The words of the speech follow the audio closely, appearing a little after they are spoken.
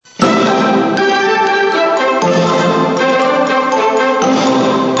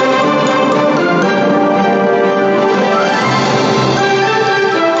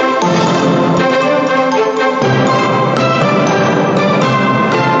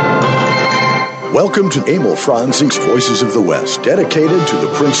Welcome to Emil Franzi's Voices of the West, dedicated to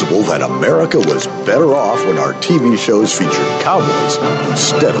the principle that America was better off when our TV shows featured cowboys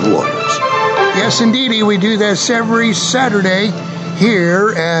instead of lawyers. Yes, indeedy, we do this every Saturday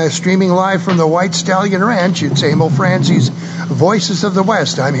here, streaming live from the White Stallion Ranch. It's Emil Franzi's Voices of the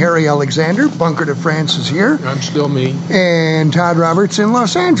West. I'm Harry Alexander. Bunker de France is here. I'm still me. And Todd Roberts in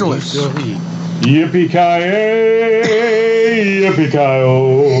Los Angeles. Still he. Yippee-ki-yay,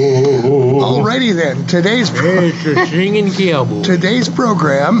 yippee-ki-oh. Alrighty then, today's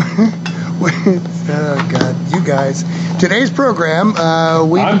program. God, you guys. Today's program,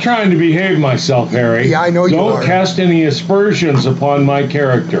 I'm trying to behave myself, Harry. Yeah, I know you are. Don't cast any aspersions upon my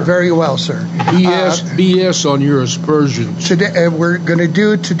character. Very well, sir. BS on your aspersions. Today we're going to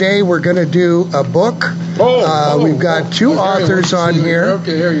do a book. We've got two authors on here.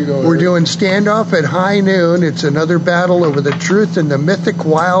 Okay, here you go. We're doing Standoff at High Noon. It's another battle over the truth in the mythic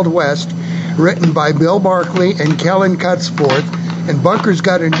Wild West, written by Bill Markley and Kellen Cutsforth. And Bunker's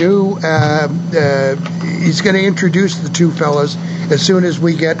got a new, he's going to introduce the two fellas as soon as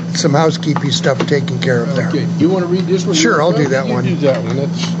we get some housekeeping stuff taken care of there. Okay, you want to read this one? Sure, I'll do that one. You do that one.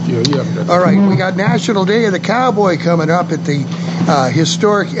 That's, you haven't done that. All right, we got National Day of the Cowboy coming up at the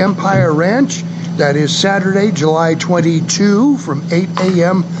historic Empire Ranch. That is Saturday, July 22 from 8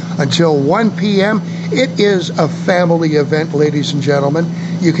 a.m. until 1 p.m. It is a family event, ladies and gentlemen.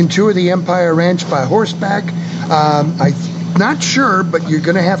 You can tour the Empire Ranch by horseback. I'm not sure, but you're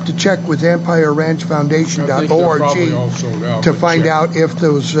going to have to check with EmpireRanchFoundation.org to find out if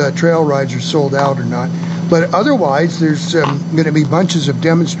those trail rides are sold out or not. But otherwise, there's going to be bunches of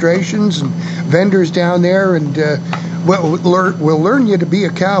demonstrations and vendors down there, and we'll learn you to be a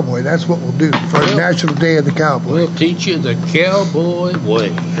cowboy. That's what we'll do for the National Day of the Cowboy. We'll teach you the cowboy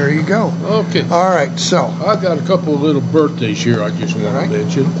way. There you go. Okay. All right, so I've got a couple of little birthdays here I just want to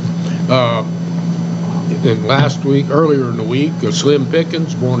mention. And earlier in the week, Slim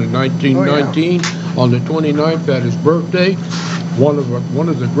Pickens, born in 1919, on the 29th, at his birthday. One of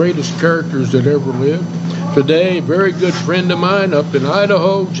the greatest characters that ever lived. Today, a very good friend of mine up in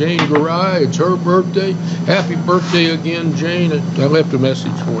Idaho, Jane Garai. It's her birthday. Happy birthday again, Jane. I left a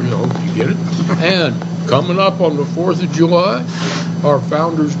message for you. I hope you get it. And coming up on the 4th of July, our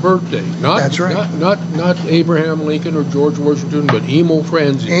founder's birthday. That's right. Not Abraham Lincoln or George Washington, but Emil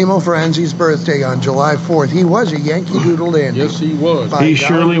Franzi. Emil Franzi's birthday on July 4th. He was a Yankee Doodle dandy. Yes, he was. He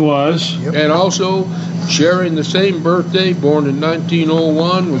surely was. Yep. And also, sharing the same birthday, born in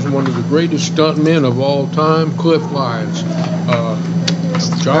 1901, was one of the greatest stuntmen of all time, Cliff Lyons.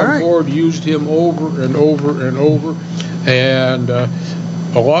 John Ford used him over and over and over. And a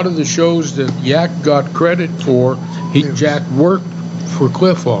lot of the shows that Yak got credit for, Jack worked for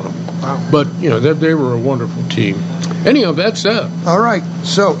Cliff on them. Wow. But, they were a wonderful team. Anyhow, that's that. All right.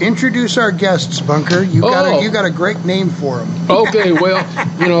 So, introduce our guests, Bunker. You got a great name for them. Okay, well,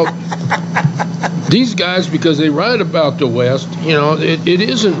 these guys, because they write about the West, it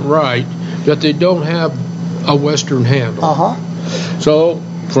isn't right that they don't have a Western handle. Uh-huh. So,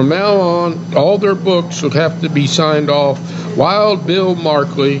 from now on, all their books will have to be signed off Wild Bill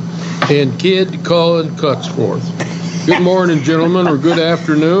Markley and Kid Cullen Cutsforth. Good morning, gentlemen, or good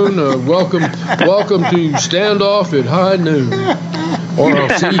afternoon. Welcome to Standoff at High Noon. Or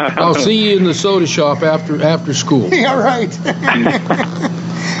I'll see you in the soda shop after school. Yeah, right.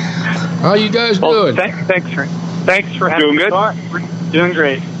 How you guys doing? Thanks for having me. We're doing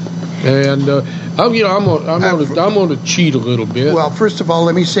great. And I'm going to cheat a little bit. Well, first of all,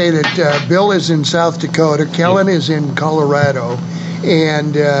 let me say that Bill is in South Dakota, Kellen is in Colorado,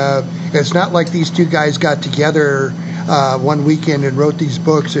 and it's not like these two guys got together one weekend and wrote these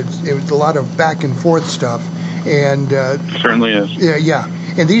books. It was a lot of back and forth stuff, and certainly is. Yeah.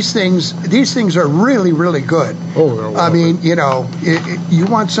 And these things are really, really good. Oh, I mean, you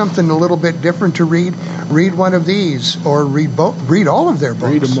want something a little bit different to read one of these, or read all of their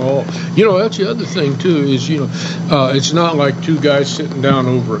books. Read them all. That's the other thing too. Is it's not like two guys sitting down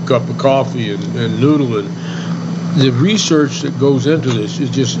over a cup of coffee and noodling. The research that goes into this is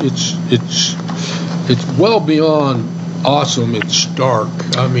just it's well beyond awesome. It's stark.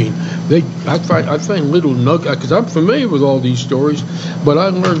 I mean, I find little nuggets, because I'm familiar with all these stories, but I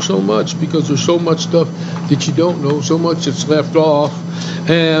learned so much because there's so much stuff that you don't know, so much that's left off,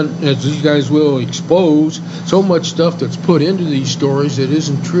 and as these guys will expose, so much stuff that's put into these stories that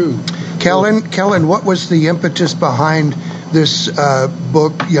isn't true. Kellen, what was the impetus behind this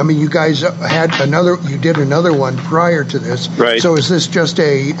book? I mean, you guys did another one prior to this, right? So is this just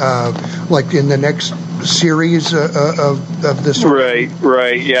like in the next series of this? Right.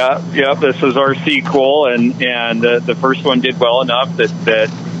 Yeah. This is our sequel, and the first one did well enough that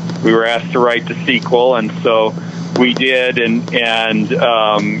we were asked to write the sequel, and so we did. And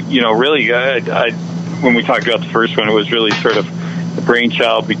really, when we talked about the first one, it was really sort of the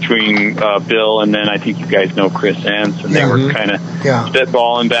brainchild between Bill and then I think you guys know Chris Ence, and they were kind of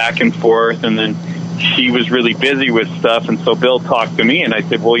spitballing back and forth, and then she was really busy with stuff, and so Bill talked to me, and I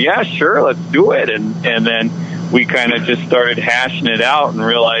said, well, yeah, sure, let's do it, and then we kind of just started hashing it out and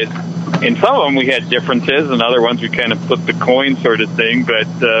realized in some of them we had differences, and other ones we kind of flipped the coin sort of thing, but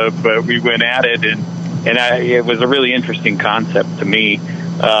we went at it, and it was a really interesting concept to me,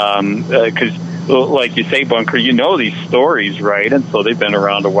 because like you say, Bunker, you know these stories, right? And so they've been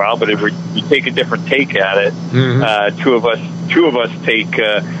around a while, but we take a different take at it. Two of us take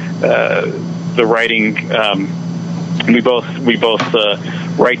the writing. We both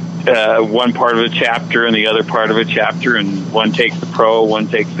write one part of a chapter and the other part of a chapter, and one takes the pro, one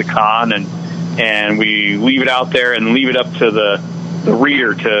takes the con, and we leave it out there and leave it up to the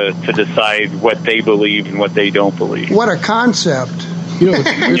reader to decide what they believe and what they don't believe. What a concept!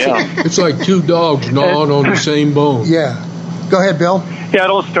 It's like two dogs gnawing on the same bone. Yeah. Go ahead, Bill. Yeah, it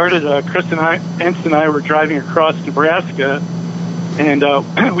all started, Chris and Ence and I were driving across Nebraska, and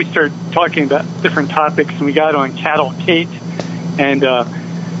we started talking about different topics, and we got on Cattle Kate, and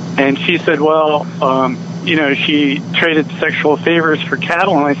she said, well, she traded sexual favors for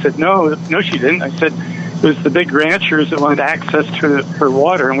cattle, and I said, no, she didn't. I said, it was the big ranchers that wanted access to her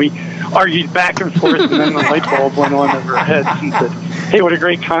water, and we argued back and forth, and then the light bulb went on over our heads and said, hey, what a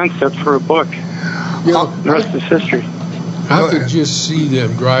great concept for a book. The rest is history. I could just see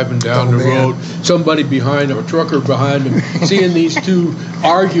them driving down the road, somebody behind them, a trucker behind them, seeing these two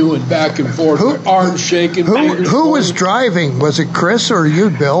arguing back and forth, arms shaking. Who was driving? Was it Chris or you,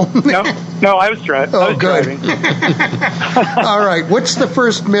 Bill? No, I was driving. Oh, good. All right, what's the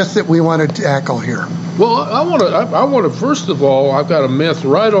first myth that we want to tackle here? Well, I want to. First of all, I've got a myth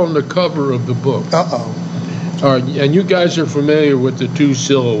right on the cover of the book. Uh-oh. All right, and you guys are familiar with the two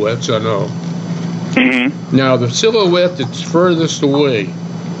silhouettes, I know. Mm-hmm. Now, the silhouette that's furthest away,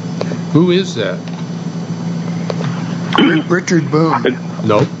 who is that? Richard Boone.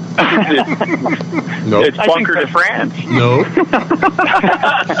 Nope. It's Bunker de France. No.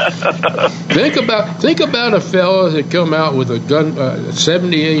 Think about a fella that come out with a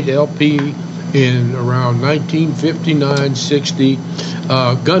 78 LP in around 1959-60,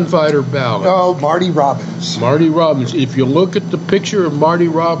 gunfighter ballad. Oh, Marty Robbins. Marty Robbins. If you look at the picture of Marty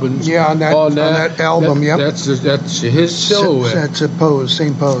Robbins, on that album, that's his silhouette. That's a pose,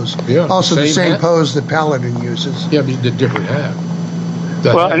 same pose. Yeah, also the same hat. pose that Paladin uses. Yeah, but the different hat.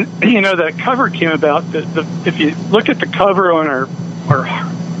 And that cover came about. If you look at the cover on our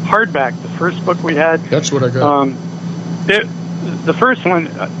hardback, the first book we had. That's what I got. The first one,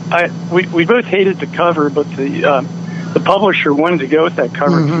 we both hated the cover, but the publisher wanted to go with that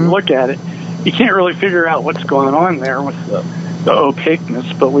cover. If you look at it, you can't really figure out what's going on there with the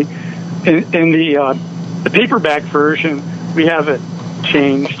opaqueness. But in the paperback version, we have it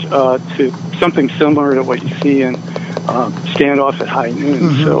changed to something similar to what you see in Standoff at High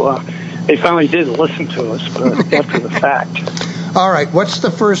Noon. So they finally did listen to us, but after the fact. All right, what's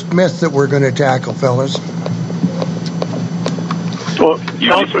the first myth that we're going to tackle, fellas? Well,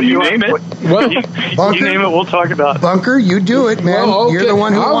 you name it. Bunker? You name it, we'll talk about it. Bunker, you do it, man. Well, okay. You're the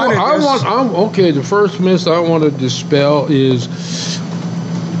one who wanted this. The first myth I want to dispel is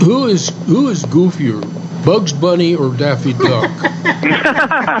who is goofier, Bugs Bunny or Daffy Duck?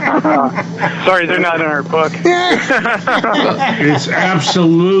 Sorry, they're not in our book. It's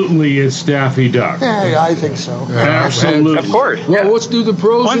Daffy Duck. Yeah, I think so. Absolutely. Of course. Well, let's do the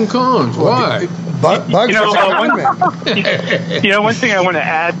pros and cons. Why? Bugs one thing I want to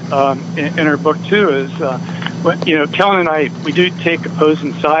add in our book too is, Kellen and I, we do take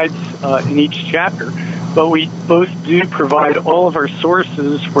opposing sides in each chapter, but we both do provide all of our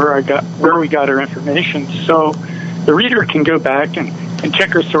sources where we got our information, so the reader can go back and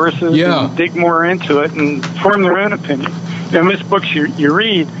check our sources and dig more into it and form their own opinion. Most books you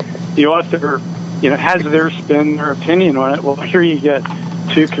read, the author has their spin, their opinion on it. Well, here you get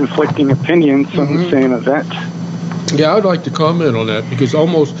two conflicting opinions on the same event. Yeah, I'd like to comment on that because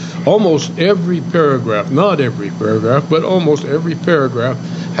almost every paragraph, not every paragraph, but almost every paragraph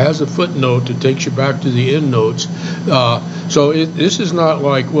has a footnote that takes you back to the endnotes. So this is not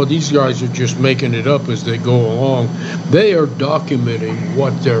like, well, these guys are just making it up as they go along. They are documenting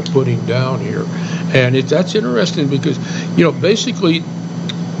what they're putting down here. And that's interesting because, basically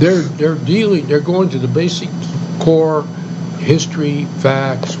they're going to the basic core history,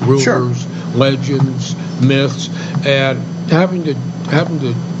 facts, rumors, legends, myths, and having to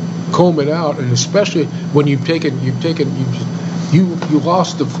comb it out, and especially when you've taken you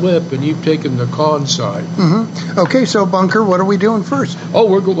lost the flip and you've taken the con side. Mm-hmm. Okay, so Bunker, what are we doing first? Oh,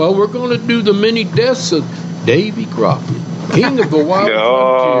 we're going to do the many deaths of Davy Crockett, king of the wild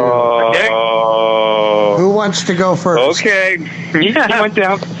frontier. Who wants to go first? Okay. He went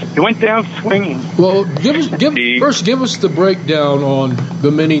down swinging. Well, give us the breakdown on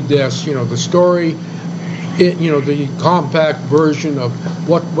the many deaths. The story. The compact version of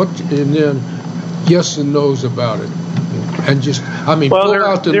what, and then yes and no's about it, and just pull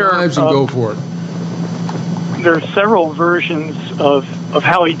out the knives and go for it. There are several versions of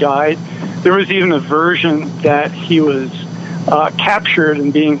how he died. There was even a version that he was captured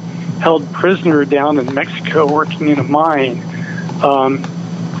and being held prisoner down in Mexico working in a mine.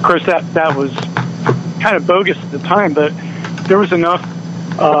 Of course, that was kind of bogus at the time, but there was enough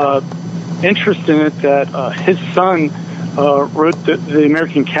interest in it that his son wrote the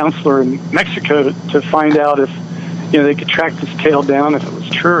American counselor in Mexico to find out if they could track this tale down, if it was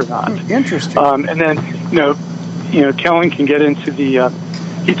true or not. Interesting. And then Kellen can get into the.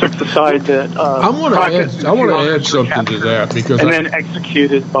 He took the side that I want to add something to that because then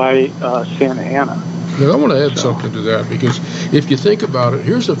executed by Santa Ana. I want to add something to that because if you think about it,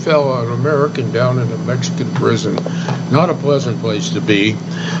 here's a fellow, an American down in a Mexican prison, not a pleasant place to be,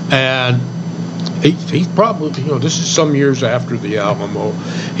 and he's probably, this is some years after the Alamo.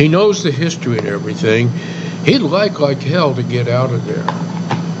 He knows the history and everything. He'd like hell to get out of there.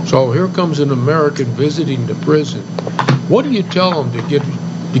 So here comes an American visiting the prison. What do you tell him to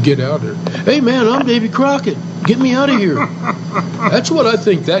get out of there? Hey man, I'm Davy Crockett. Get me out of here. That's what I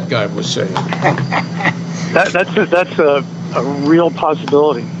think that guy was saying. That's a real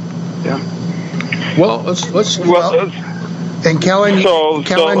possibility. Yeah. Well, let's. And Kellen, you're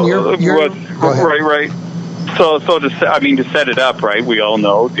go ahead. Right. So to set it up, right? We all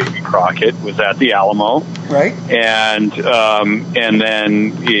know Davy Crockett was at the Alamo, right? And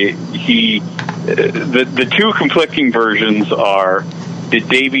then the two conflicting versions are: did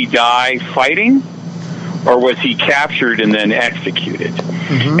Davy die fighting, or was he captured and then executed?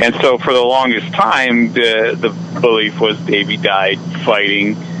 Mm-hmm. And so for the longest time, the belief was Davy died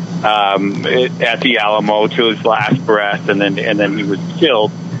fighting at the Alamo to his last breath, and then he was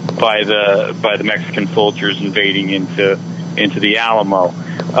killed by the Mexican soldiers invading into the Alamo.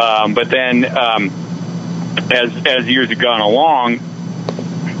 But then, as years have gone along,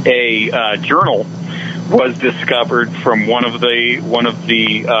 a journal was discovered from one of the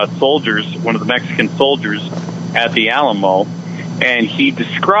Mexican soldiers at the Alamo, and he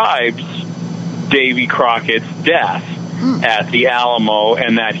describes Davy Crockett's death at the Alamo,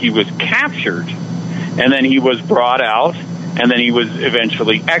 and that he was captured, and then he was brought out, and then he was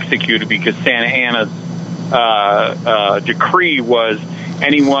eventually executed because Santa Ana's decree was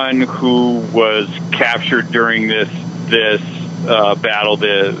anyone who was captured during this battle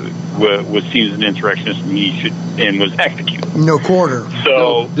was seen as an insurrectionist and was executed. No quarter.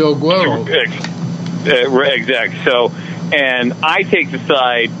 So Del Guero. Exactly. So, and I take the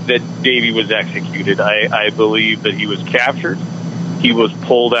side that Davy was executed. I believe that he was captured, he was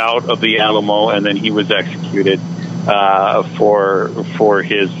pulled out of the Alamo, and then he was executed for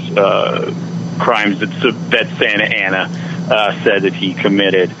his crimes that Santa Ana said that he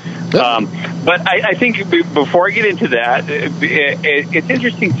committed. But I think before I get into that, it's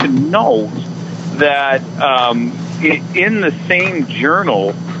interesting to note that in the same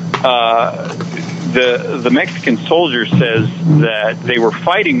journal, the Mexican soldier says that they were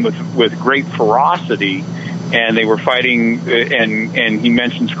fighting with great ferocity, and they were fighting, and he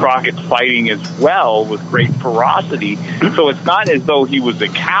mentions Crockett fighting as well with great ferocity. So it's not as though he was a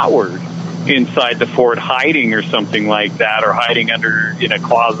coward inside the fort hiding or something like that, or hiding in a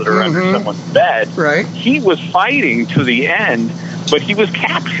closet or under someone's bed. Right. He was fighting to the end, but he was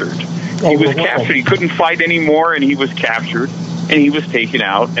captured. He was captured. He couldn't fight anymore, and he was captured, and he was taken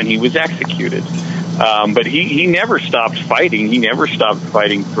out, and he was executed. But he never stopped fighting. He never stopped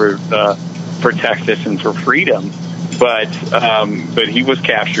fighting for Texas and for freedom. But he was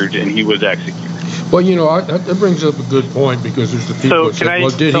captured, and he was executed. Well, that brings up a good point, because there's the people that say, well,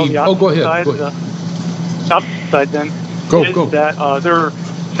 did he? Oh, go ahead. Opposite side, then. Go. That there were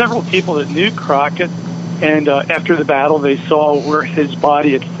several people that knew Crockett, and after the battle, they saw where his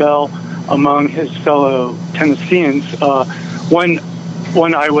body had fell among his fellow Tennesseans.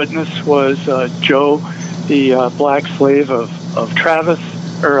 One eyewitness was Joe, the black slave of Travis,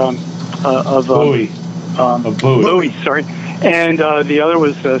 or of Bowie. Bowie, sorry. And the other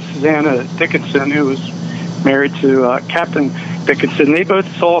was Susanna Dickinson, who was married to Captain Dickinson. They both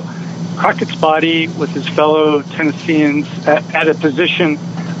saw Crockett's body with his fellow Tennesseans at a position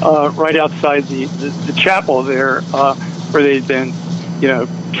right outside the chapel there, where they'd been,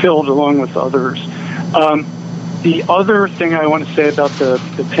 killed along with others. The other thing I want to say about the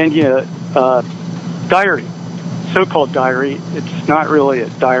Pena diary, so-called diary, it's not really a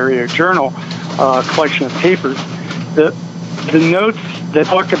diary or journal, collection of papers. The notes that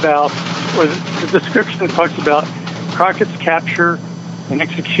talk about, or the description that talks about Crockett's capture and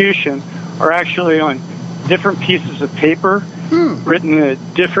execution are actually on different pieces of paper, written in a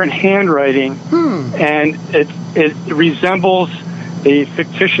different handwriting, and it resembles a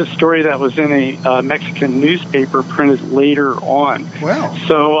fictitious story that was in a Mexican newspaper printed later on. Wow.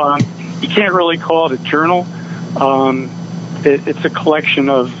 So you can't really call it a journal. It's a collection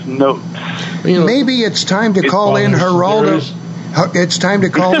of notes. Maybe it's time to call in Geraldo. It's time to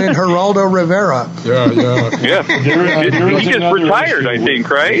call in Geraldo Rivera. Yeah. He just retired, I think,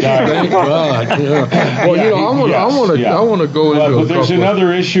 right? Thank God. Yeah. Well, I want to go into. But there's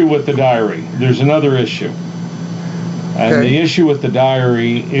another issue with the diary. There's another issue. And the issue with the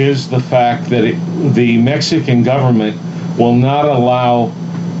diary is the fact that the Mexican government will not allow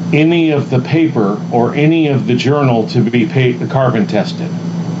any of the paper or any of the journal to be carbon tested.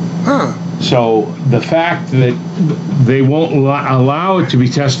 Huh. So the fact that they won't allow it to be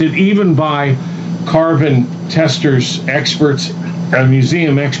tested, even by carbon testers, experts,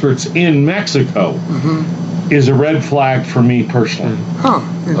 museum experts in Mexico, is a red flag for me personally.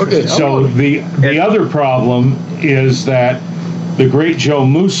 Okay. So the other problem is that the great Joe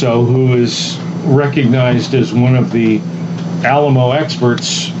Musso, who is recognized as one of the Alamo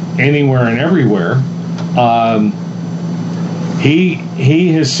experts anywhere and everywhere, he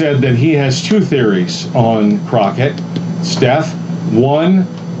has said that he has two theories on Crockett's death. One,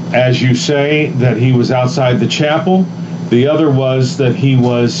 as you say, that he was outside the chapel. The other was that he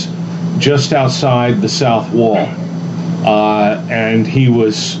was just outside the south wall, and he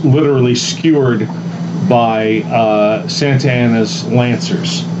was literally skewered by Santa Anna's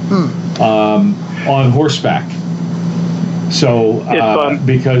lancers on horseback. So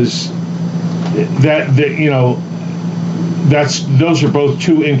because those are both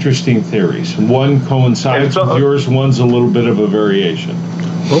two interesting theories. One coincides with yours. One's a little bit of a variation.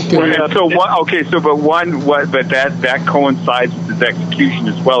 Okay. But that coincides with his execution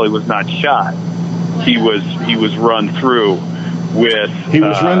as well. He was not shot. He was run through with. He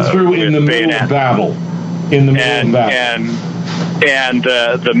was run through in the middle of battle. And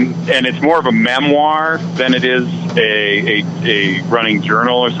it's more of a memoir than it is a running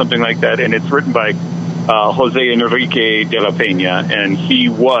journal or something like that. And it's written by Jose Enrique de la Peña, and he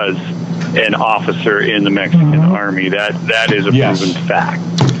was an officer in the Mexican army. That is a proven fact.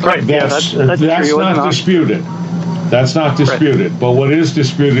 Right. That's true. not disputed. That's not disputed. Right. But what is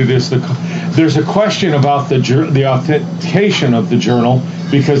disputed is there's a question about the authentication of the journal,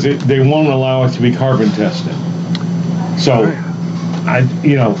 because they won't allow it to be carbon tested. So,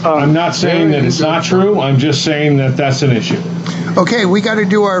 I'm not saying that it's not true. I'm just saying that that's an issue. Okay, we got to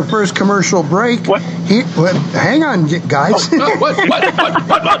do our first commercial break. What? Hang on, guys. Come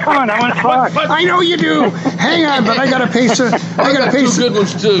on, I want to talk. I know you do. Hang on, but I got to pay some. I got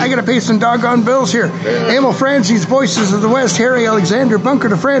to pay some doggone bills here. Emil Franzi's Voices of the West, Harry Alexander, Bunker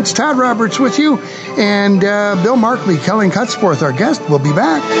de France, Todd Roberts with you, and Bill Markley, Kellen Cutsforth, our guest. We'll be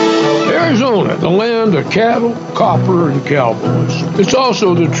back. Arizona, the land of cattle, copper, and cowboys. It's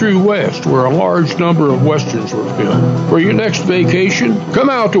also the true West, where a large number of westerns were filmed. For your next vacation, come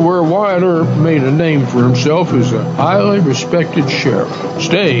out to where Wyatt Earp made a name for himself as a highly respected sheriff.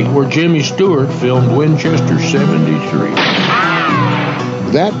 Stay where Jimmy Stewart filmed Winchester 73.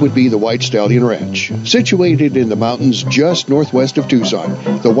 That would be the White Stallion Ranch. Situated in the mountains just northwest of Tucson,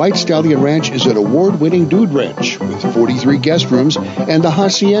 the White Stallion Ranch is an award-winning dude ranch with 43 guest rooms and the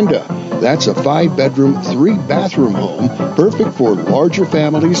Hacienda. That's a 5-bedroom, 3-bathroom home, perfect for larger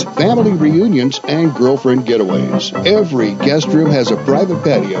families, family reunions, and girlfriend getaways. Every guest room has a private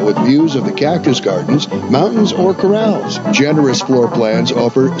patio with views of the cactus gardens, mountains, or corrals. Generous floor plans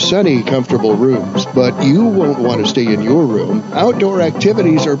offer sunny, comfortable rooms, but you won't want to stay in your room. Outdoor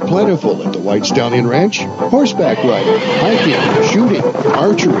activities are plentiful at the White Stallion Ranch. Horseback riding, hiking, shooting,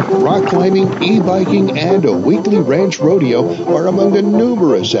 archery, rock climbing, e-biking, and a weekly ranch rodeo are among the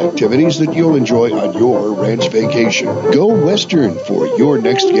numerous activities that you'll enjoy on your ranch vacation. Go Western for your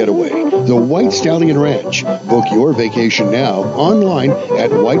next getaway. The White Stallion Ranch. Book your vacation now online at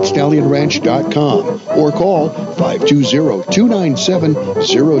whitestallionranch.com or call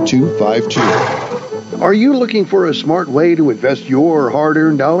 520-297-0252. Are you looking for a smart way to invest your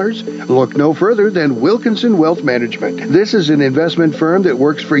hard-earned dollars? Look no further than Wilkinson Wealth Management. This is an investment firm that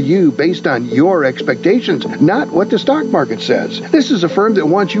works for you based on your expectations, not what the stock market says. This is a firm that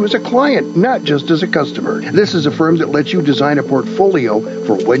wants you as a client, not just as a customer. This is a firm that lets you design a portfolio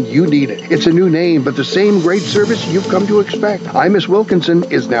for when you need it. It's a new name, but the same great service you've come to expect. I Miss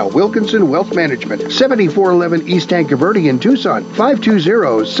Wilkinson is now Wilkinson Wealth Management, 7411 East Tanca Verde in Tucson,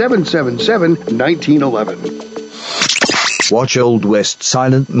 520-777-1911. Watch Old West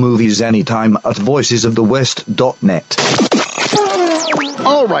silent movies anytime at voicesofthewest.net.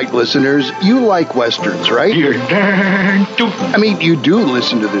 All right, listeners, you like Westerns, right? You're darn tootin'. I mean, you do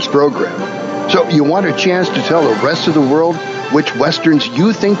listen to this program. So you want a chance to tell the rest of the world which Westerns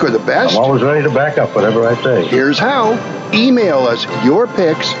you think are the best? I'm always ready to back up whatever I say. Here's how. Email us your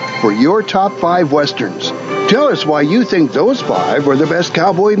picks for your top 5 Westerns. Tell us why you think those 5 are the best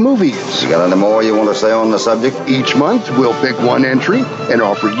cowboy movies. You got any more you want to say on the subject? Each month, we'll pick one entry and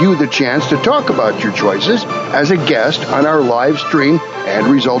offer you the chance to talk about your choices as a guest on our live stream and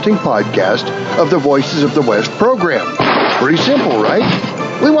resulting podcast of the Voices of the West program. Pretty simple, right?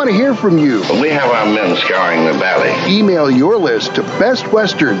 We want to hear from you. We have our men scouring the valley. Email your list to Best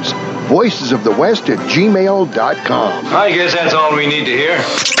Westerns, voicesofthewest@gmail.com. I guess that's all we need to hear.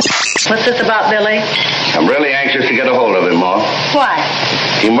 What's this about, Billy? I'm really anxious to get a hold of him, Ma. Why?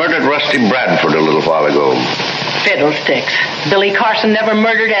 He murdered Rusty Bradford a little while ago. Fiddlesticks. Billy Carson never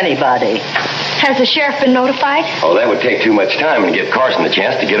murdered anybody. Has the sheriff been notified? Oh, that would take too much time and give Carson a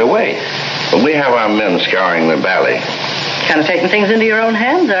chance to get away. But we have our men scouring the valley. Kind of taking things into your own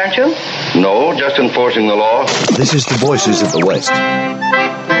hands, aren't you? No, just enforcing the law. This is the Voices of the West.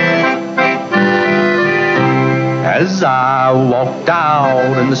 As I walked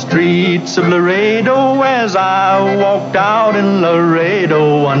out in the streets of Laredo, as I walked out in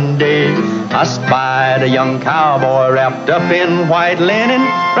Laredo one day, I spied a young cowboy wrapped up in white linen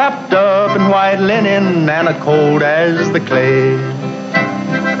and a cold as the clay.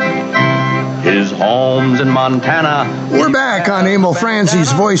 His home's in Montana. We're back on Emil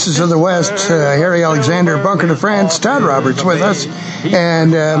Franzi's Voices of the West. Harry Alexander, Bunker de France, Todd Roberts with us,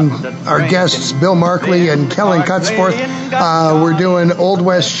 and our guests Bill Markley and Kellen Cutsforth. We're doing Old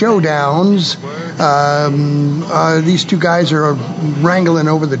West showdowns. These two guys are wrangling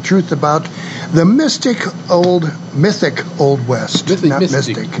over the truth about the mythic Old West, not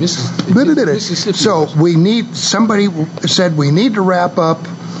mystic. Mississippi. So somebody said we need to wrap up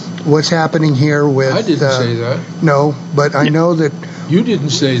what's happening here with... I didn't say that. No, but I know that... You didn't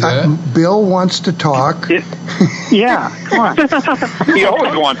say that. Bill wants to talk. Yeah, come on. He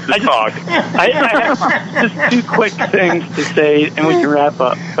always wants to talk. I have just 2 quick things to say, and we can wrap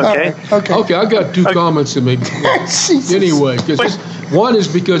up, okay? Okay, I got 2 comments to make. Anyway, because one is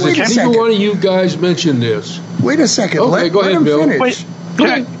because if neither one of you guys mentioned this. Wait a second. Okay, go ahead, Bill. Wait,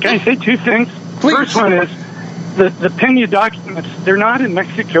 can I say 2 things? Please. First one is, the Pena documents, they're not in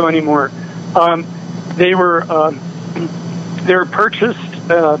Mexico anymore. They were purchased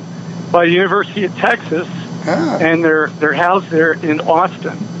by the University of Texas, and they're housed there in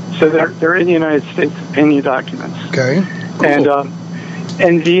Austin. So they're in the United States, the Pena documents. Okay. Cool.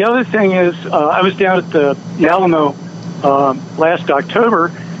 And the other thing is, I was down at the Alamo last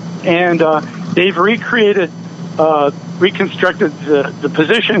October, and they've reconstructed the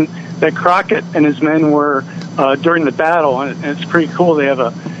position that Crockett and his men were during the battle, and it's pretty cool. They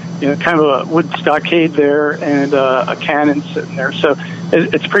have kind of a wood stockade there and a cannon sitting there. So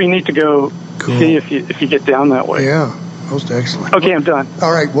it's pretty neat to go see if you get down that way. Yeah, most excellent. Okay, I'm done.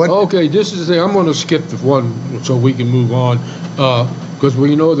 All right. What? Okay, this is the thing. I'm going to skip the one so we can move on because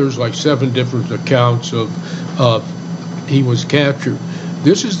we know there's like 7 different accounts of he was captured.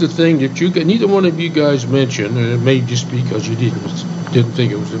 This is the thing that neither one of you guys mentioned, and it may just be because you didn't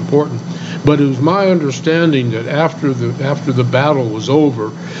think it was important, but it was my understanding that after the battle was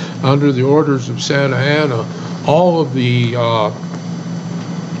over, under the orders of Santa Anna, all of the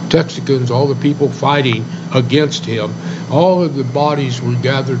Texicans, all the people fighting against him, all of the bodies were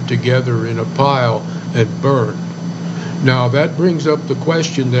gathered together in a pile and burned. Now that brings up the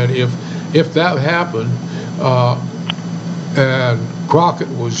question that if that happened and Crockett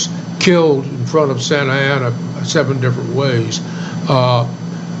was killed in front of Santa Anna 7 different ways,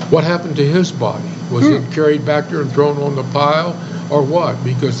 what happened to his body? Was it carried back there and thrown on the pile, or what?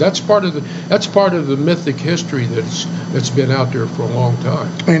 Because that's part of the mythic history that's been out there for a long time.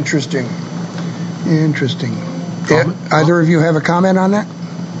 Interesting. Either of you have a comment on that?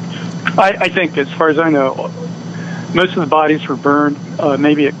 I think, as far as I know, most of the bodies were burned.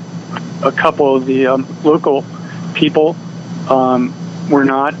 Maybe a couple of the local people were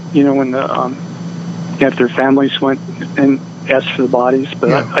not. When the if their families went and asked for the bodies.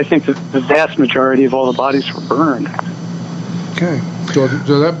 But I think that the vast majority of all the bodies were burned. Okay. So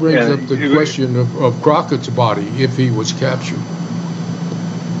that brings up the question of Crockett's body if he was captured.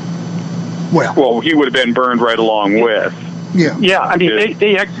 Well, he would have been burned right along with. Yeah. I mean,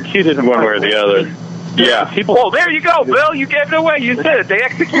 they executed him one way or the other. Yeah. Well, there you go, Bill. You gave it away. You said it. They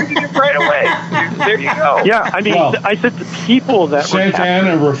executed him right away. There you go. Yeah. I mean, I said the people that Santa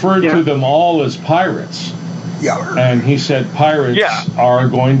Anna referred to them all as pirates. Yeah. And he said pirates are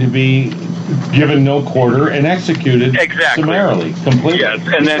going to be given no quarter and executed summarily, completely. Yes,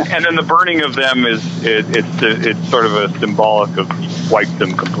 and then the burning of them it's sort of a symbolic of he wiped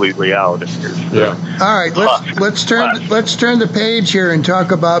them completely out. All right, let's turn the page here and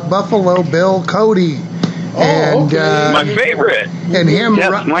talk about Buffalo Bill Cody. My favorite. And him,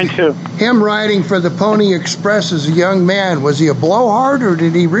 mine too. Him riding for the Pony Express as a young man. Was he a blowhard or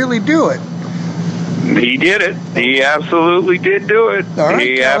did he really do it? He did it. He absolutely did do it.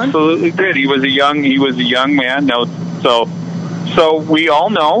 He absolutely did. He was a young man. No, so we all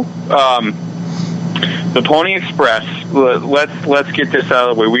know the Pony Express. Let's get this out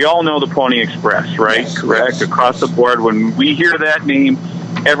of the way. We all know the Pony Express, right? Yes, correct. Yes. Across the board, when we hear that name,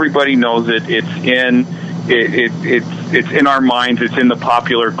 everybody knows it. It's in our minds. It's in the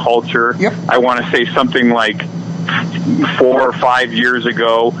popular culture. Yep. I want to say something like 4 or 5 years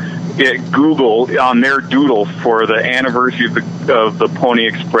ago. Google on their doodle for the anniversary of the Pony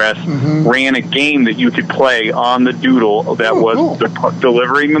Express ran a game that you could play on the doodle that was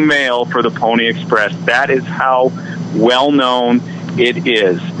delivering the mail for the Pony Express. That is how well known it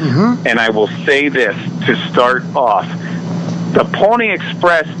is. And I will say this to start off. The Pony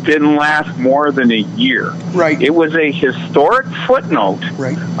Express didn't last more than a year. Right. It was a historic footnote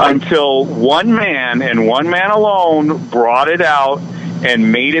until one man and one man alone brought it out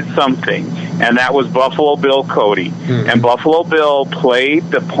and made it something, and that was Buffalo Bill Cody. And Buffalo Bill played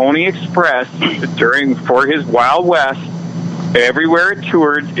the Pony Express for his Wild West. Everywhere it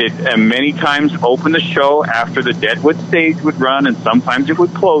toured, and many times opened the show after the Deadwood stage would run, and sometimes it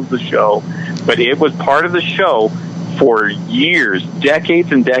would close the show. But it was part of the show for years,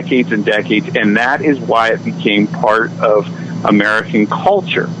 decades and decades and decades, and that is why it became part of American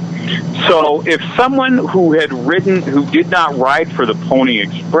culture. So if someone who did not ride for the Pony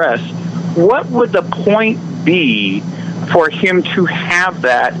Express, what would the point be for him to have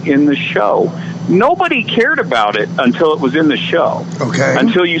that in the show? Nobody cared about it until it was in the show. Okay.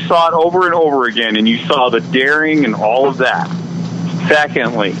 Until you saw it over and over again and you saw the daring and all of that.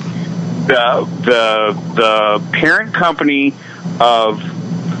 Secondly, the parent company of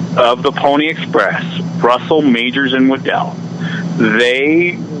the Pony Express, Russell, Majors, and Waddell,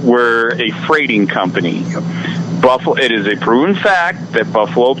 they were a freighting company. It is a proven fact that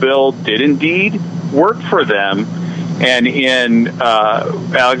Buffalo Bill did indeed work for them, and in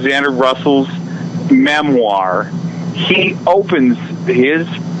Alexander Russell's memoir, he opens his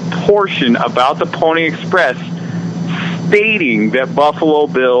portion about the Pony Express stating that Buffalo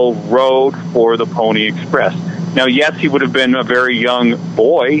Bill rode for the Pony Express. Now, yes, he would have been a very young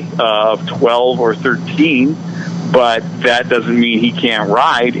boy of 12 or 13, but that doesn't mean he can't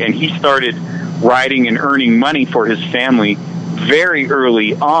ride, and he started riding and earning money for his family very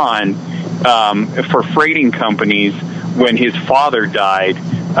early on for freighting companies when his father died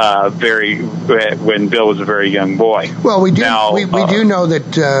when Bill was a very young boy. Well, we do know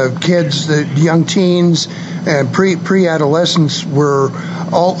that kids, the young teens and pre-adolescents were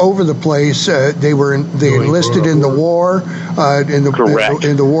all over the place. They enlisted in the war, in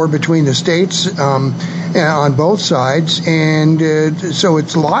the war between the states on both sides, and so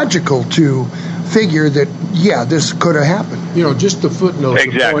it's logical to figure that this could have happened. Just the footnote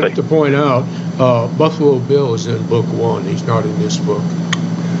to point out, Buffalo Bill is in book 1. He's not in this book.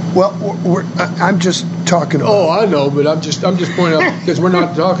 Well, I'm just talking about... Oh, I know, but I'm just pointing out, because we're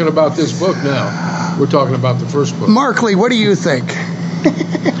not talking about this book now. We're talking about the first book. Markley, what do you think?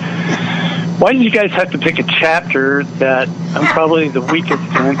 Why did you guys have to pick a chapter that I'm probably the weakest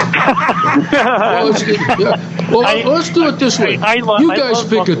in? Let's do it this way. You guys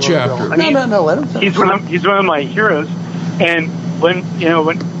pick a chapter. No, let him. He's one of my heroes, and when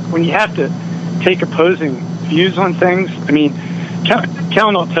you have to take opposing views on things, I mean,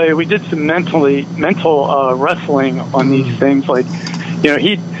 Kellen will tell you, we did some mental wrestling on these things. Like,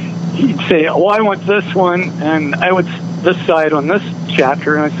 he'd say, "Oh, I want this one," and I would this side on this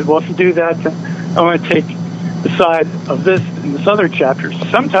chapter, and I said, "Well, if you do that, then I want to take the side of this in this other chapter."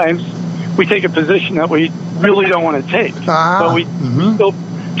 Sometimes we take a position that we really don't want to take, but we still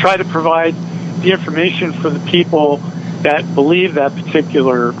try to provide the information for the people that believe that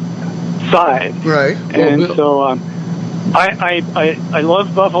particular side. Right. And so I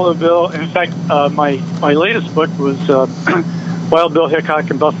love Buffalo Bill. In fact, my latest book was Wild Bill Hickok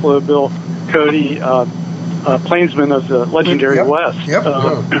and Buffalo Bill Cody, Plainsman of the Legendary West,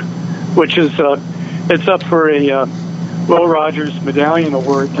 which is it's up for a Will Rogers Medallion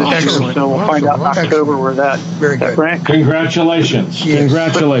Award this year. So we'll find out in October where that ranks. Congratulations. Yes.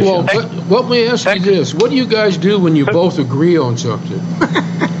 Congratulations. Well, let me ask you this. What do you guys do when you both agree on something?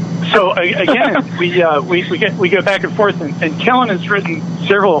 So again, we go back and forth, and Kellen has written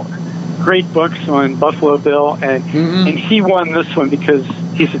several great books on Buffalo Bill, and he won this one because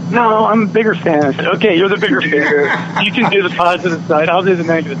he said, "No, I'm a bigger fan." I said, "Okay, you're the bigger fan. You can do the positive side. I'll do the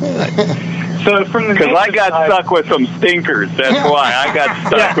negative side." So from the because I got stuck with some stinkers. That's why I got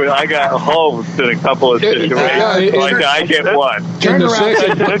stuck with. I got holes in a couple of situations. I get one. In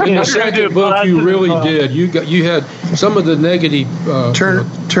the second book, you really did. You had some of the negative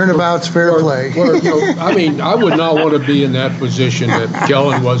turnabouts, fair play. I mean, I would not want to be in that position that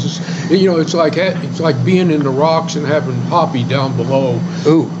Kellen was. It's like being in the rocks and having Hoppy down below.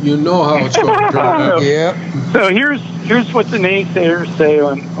 Ooh, you know how it's going to turn out. Yeah. So here's what the naysayers say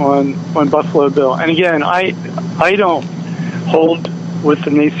on Buffalo Bill. And again, I don't hold with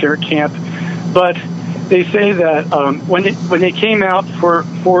the naysayer camp, but they say that when they came out for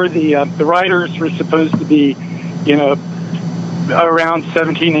the riders were supposed to be, around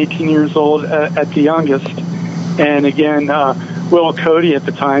 17, 18 years old at the youngest, and again, Will Cody at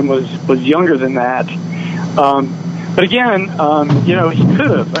the time was younger than that. But again, he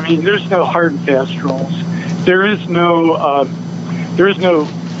could have. I mean, there's no hard and fast rules. There is no.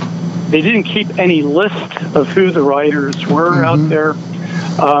 They didn't keep any list of who the riders were out there.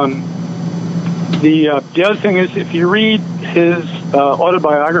 The other thing is, if you read his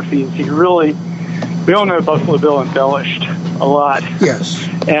autobiographies, we all know Buffalo Bill embellished a lot. Yes.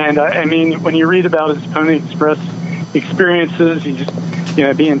 And I mean, when you read about his Pony Express experiences, he's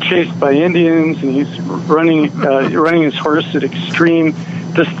being chased by Indians, and he's running his horse at extreme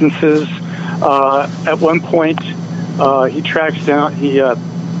distances. At one point, he tracks down.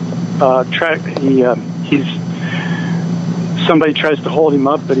 Somebody tries to hold him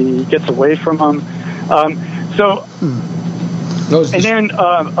up, but he gets away from him. And then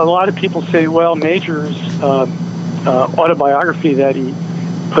a lot of people say, well, Major's autobiography that he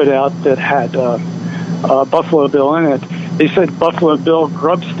put out that had Buffalo Bill in it, they said Buffalo Bill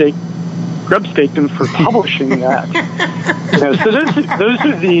grub-staked him for publishing that. So those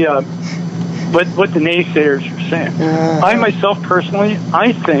are the what the naysayers are saying. I myself personally,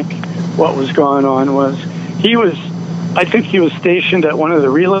 I think what was going on was I think he was stationed at one of the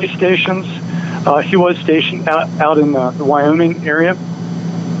relay stations. He was stationed out in the Wyoming area,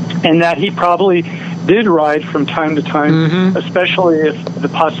 and that he probably did ride from time to time, especially if the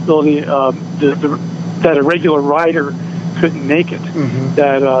possibility that a regular rider couldn't make it,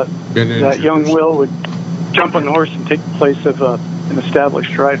 that young Will would jump on the horse and take the place of an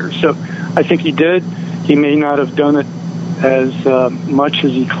established rider. So I think he did. He may not have done it as much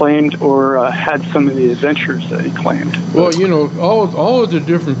as he claimed, or had some of the adventures that he claimed. Well, all of the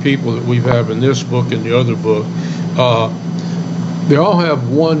different people that we have in this book and the other book, they all have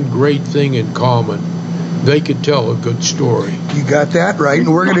one great thing in common. They could tell a good story. You got that right.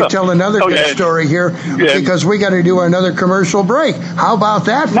 And we're going to tell another good story here because we got to do another commercial break. How about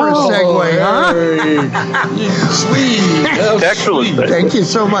that for a segue, huh? Sweet. Excellent. Thank you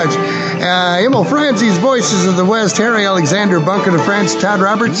so much. Emil Franzi's Voices of the West, Harry Alexander, Bunker de France, Todd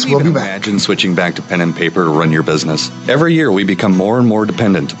Roberts. We'll be back. Imagine switching back to pen and paper to run your business. Every year, we become more and more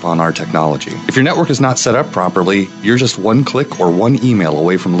dependent upon our technology. If your network is not set up properly, you're just one click or one email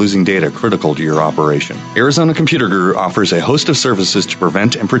away from losing data critical to your operation. Arizona Computer Guru offers a host of services to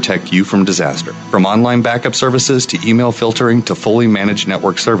prevent and protect you from disaster. From online backup services to email filtering to fully managed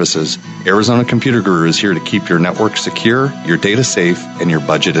network services, Arizona Computer Guru is here to keep your network secure, your data safe, and your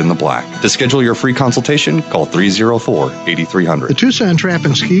budget in the black. To schedule your free consultation, call 304-8300. The Tucson Trap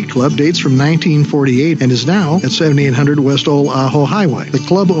and Ski Club dates from 1948 and is now at 7800 West Old Ajo Highway. The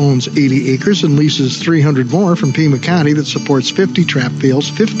club owns 80 acres and leases 300 more from Pima County that supports 50 trap fields,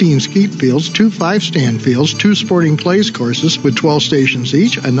 15 skeet fields, 2 5-stand fields, 2 sporting plays courses with 12 stations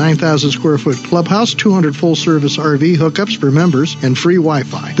each, a 9,000 square foot clubhouse, 200 full-service RV hookups for members, and free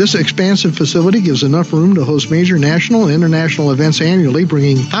Wi-Fi. This expansive facility gives enough room to host major national and international events annually,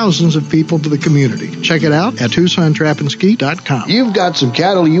 bringing thousands of people to the community. Check it out at TucsonTrapandSki.com. You've got some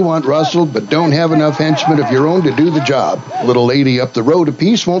cattle you want rustled, but don't have enough henchmen of your own to do the job. Little lady up the road a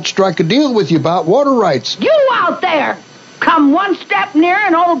piece won't strike a deal with you about water rights. You out there! Come one step nearer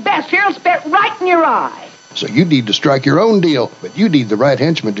and old Bess here'll spit right in your eye. So you need to strike your own deal, but you need the right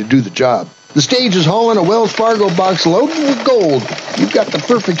henchman to do the job. The stage is hauling a Wells Fargo box loaded with gold. You've got the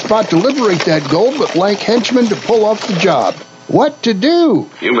perfect spot to liberate that gold, but lack henchmen to pull off the job. What to do?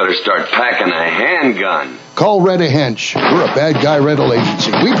 You better start packing a handgun. Call Rent-A-Hench. We're a bad guy rental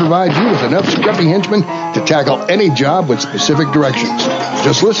agency. We provide you with enough scruffy henchmen to tackle any job with specific directions.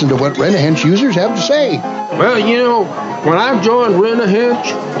 Just listen to what Rent-A-Hench users have to say. Well, you know, when I joined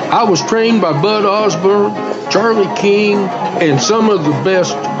Rent-A-Hench, I was trained by Bud Osborne, Charlie King, and some of the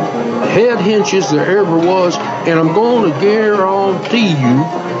best head henches there ever was, and I'm going to guarantee you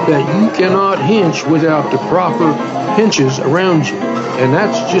that you cannot hench without the proper henches around you, and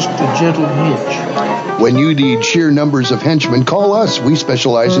that's just a gentle hench. When you need sheer numbers of henchmen, call us. We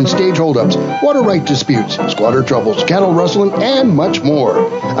specialize in stage holdups, water right disputes, squatter troubles, cattle rustling, and much more.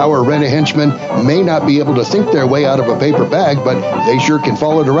 Our Rent-A-Henchmen may not be able to think their way out of a paper bag, but they sure can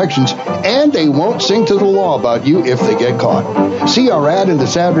follow directions, and they won't sing to the law about you if they get caught. See our ad in the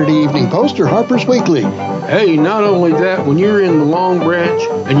Saturday Evening Post or Harper's Weekly. Hey, not only that, when you're in the Long Branch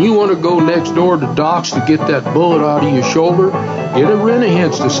and you want to go next door to Doc's to get that bullet out of your shoulder, get a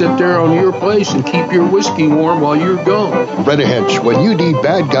Rent-A-Hench to sit there on your place and keep your whiskey warm while you're gone. Rent-A-Hench, when you need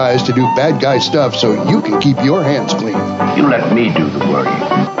bad guys to do bad guy stuff so you can keep your hands clean. You let me do the work.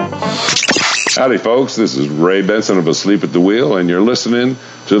 Howdy, folks. This is Ray Benson of Asleep at the Wheel, and you're listening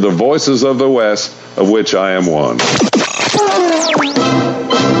to the Voices of the West, of which I am one.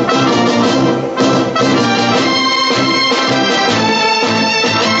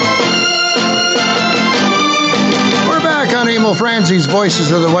 Emil Franzi's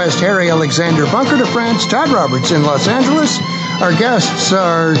Voices of the West, Harry Alexander Bunker de France, Todd Roberts in Los Angeles. Our guests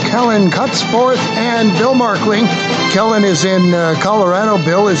are Kellen Cutsforth and Bill Markley. Kellen is in Colorado.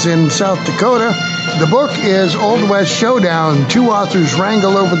 Bill is in South Dakota. The book is Old West Showdown. Two authors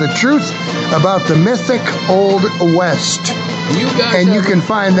wrangle over the truth about the mythic Old West. You can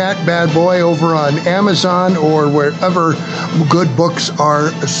find that bad boy over on Amazon or wherever good books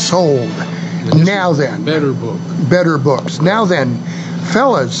are sold. Now then, better books. Now then,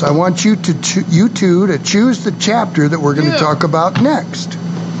 fellas, I want you two to choose the chapter that we're going to talk about next.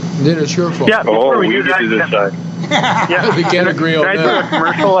 Then it's your fault. Yeah, before we do that, we can't agree on that. Can I do a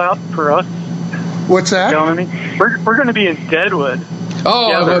commercial out for us? What's that? We're going to be in Deadwood.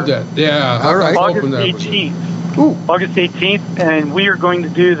 Oh, I love that. Yeah. All right. August 18th. August 18th, and we are going to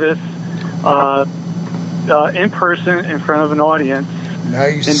do this in person in front of an audience.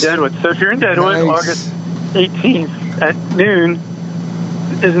 Nice. In Deadwood. So if you're in Deadwood, August 18th at noon,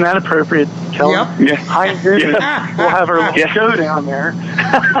 isn't that appropriate, Kellen? Yep. Yeah. High noon. Yeah. We'll have our little show down there.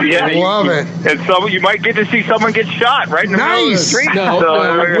 I love it. And so you might get to see someone get shot right in the middle of the street.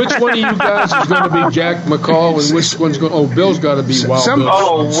 No, which one of you guys is going to be Jack McCall and which one's going? Oh, Bill's got to be Wild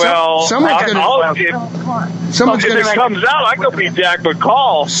Bill. Someone's going if it comes out, I could be Jack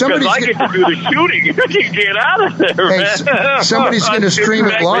McCall because I get to do the shooting. You can get out of there, man. Somebody's going to stream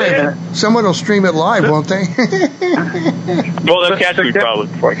it live. Someone will stream it live, won't they? Well, they'll catch me probably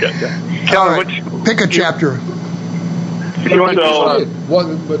before I get there. Kellen, pick a chapter.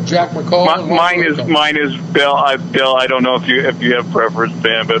 But Jack McCall. Mine is Bill. Bill, I don't know if you have preference,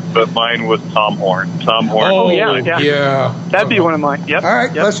 Ben, but mine was Tom Horn. Tom Horn. Oh yeah. That'd be one of mine. Yep. All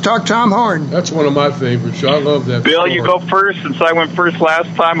right, let's talk Tom Horn. That's one of my favorites. I love that. Bill, you go first. Since I went first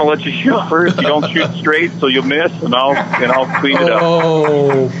last time, I'll let you shoot first. You don't shoot straight, so you'll miss, and I'll clean it up.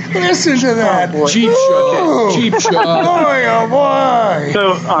 Oh, listen to that. Cheap shot. Cheap shot. Boy, oh boy.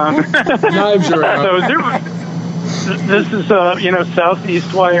 So knives are out. This is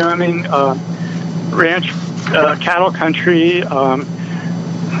southeast Wyoming ranch cattle country.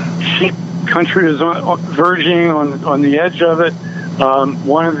 Sheep country is verging on the edge of it.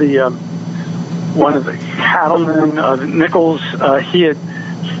 One of the cattlemen, Nichols, he had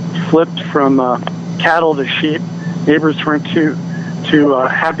flipped from cattle to sheep. Neighbors weren't too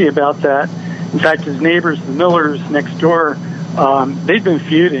happy about that. In fact, his neighbors, the Millers next door, they'd been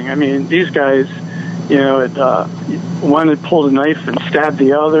feuding. I mean, these guys, one had pulled a knife and stabbed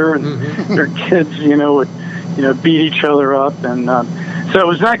the other, and their kids, would beat each other up, and so it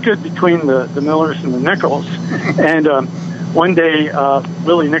was not good between the Millers and the Nichols. And one day,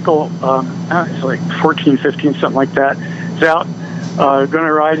 Willie Nickel, he's like 14, 15, something like that, is out going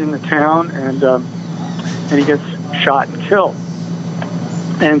to ride into town, and he gets shot and killed.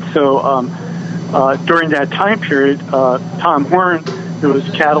 And so during that time period, Tom Horn, who was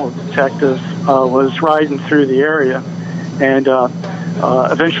a cattle detective, was riding through the area, and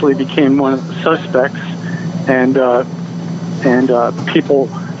eventually became one of the suspects. And people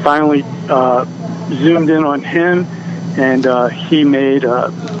finally zoomed in on him, and he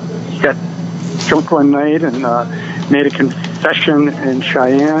got drunk one night and made a confession in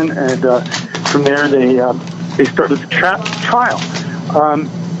Cheyenne, and from there they started the trial.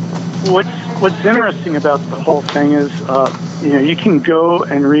 What's interesting about the whole thing is, you can go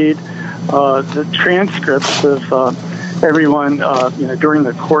and read the transcripts of everyone, during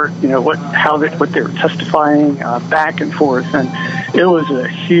the court, what they were testifying back and forth, and it was a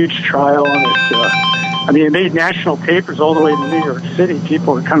huge trial, and it made national papers all the way to New York City.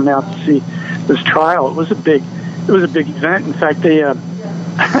 People were coming out to see this trial. It was a big event. In fact, they had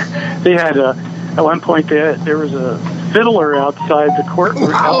at one point there was a fiddler outside the courtroom,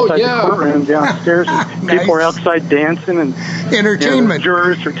 the courtroom downstairs. And Nice. People were outside dancing and entertainment.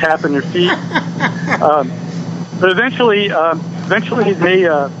 Jurors were tapping their feet. But eventually,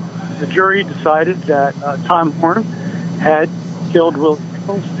 the jury decided that Tom Horn had killed Will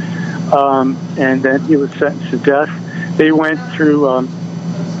Nichols, and that he was sentenced to death. They went through, all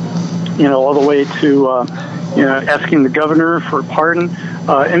the way to, asking the governor for a pardon.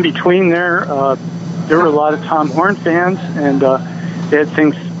 In between there were a lot of Tom Horn fans, and they had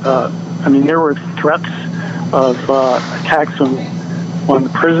things. There were threats of attacks on the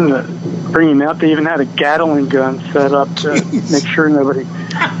prison to bring him out. They even had a Gatling gun set up to make sure nobody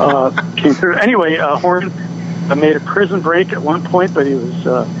came through. Anyway, Horn made a prison break at one point, but he was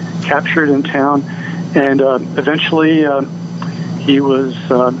captured in town, and eventually he was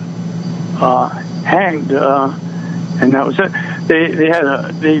hanged, and that was it.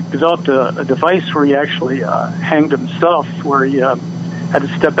 They developed a device where he actually hanged himself, where he had to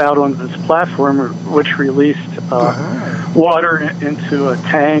step out on this platform, which released water into a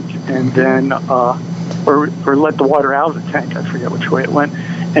tank, and then or let the water out of the tank. I forget which way it went,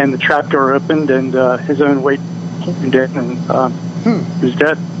 and the trapdoor opened, and his own weight pulled him down, and he was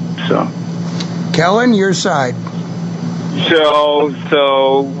dead. So, Kellen, your side.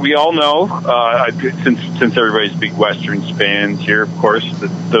 So we all know, since everybody's big Westerns fans here, of course,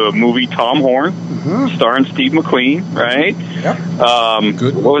 the movie Tom Horn, starring Steve McQueen, right? Yep.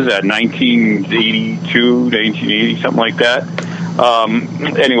 What was that, 1982, 1980, something like that?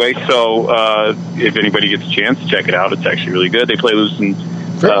 Anyway, so if anybody gets a chance, check it out. It's actually really good. They play loose and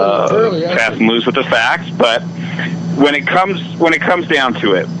fast and loose with the facts, but when it comes down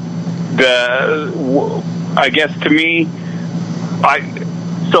to it, I guess to me,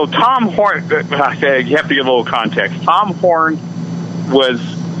 Tom Horn, you have to give a little context. Tom Horn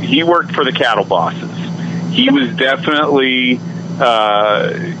he worked for the cattle bosses. He was definitely,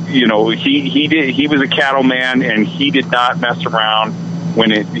 he was a cattleman, and he did not mess around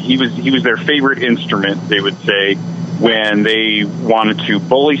he was their favorite instrument, they would say, when they wanted to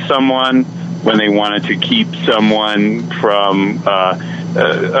bully someone, when they wanted to keep someone from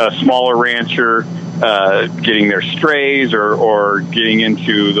a smaller rancher getting their strays or getting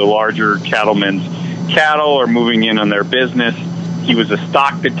into the larger cattlemen's cattle or moving in on their business. He was a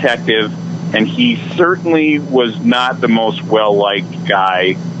stock detective, and he certainly was not the most well-liked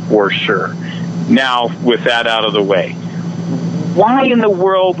guy, for sure. Now, with that out of the way, why in the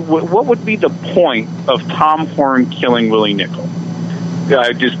world, what would be the point of Tom Horn killing Willie Nichol?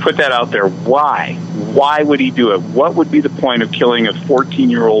 Just put that out there. Why? Why would he do it? What would be the point of killing a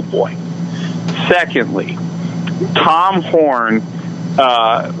 14-year-old boy? Secondly, Tom Horn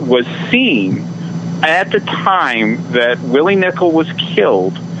was seen at the time that Willie Nichol was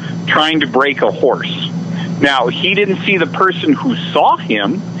killed trying to break a horse. Now, he didn't see the person who saw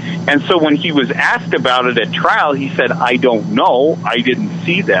him, and so when he was asked about it at trial, he said, "I don't know. I didn't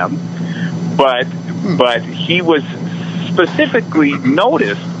see them." But he was specifically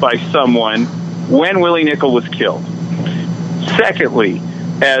noticed by someone when Willie Nichol was killed. Secondly,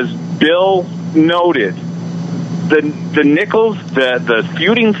 as Bill noted, the Nichols, the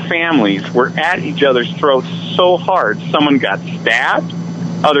feuding families were at each other's throats so hard. Someone got stabbed,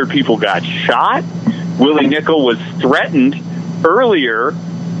 other people got shot. Willie Nichol was threatened earlier,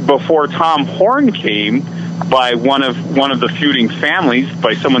 before Tom Horn came, by one of the feuding families,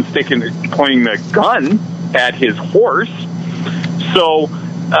 by someone pointing the gun at his horse. So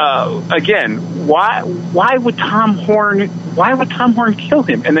again, why would Tom Horn kill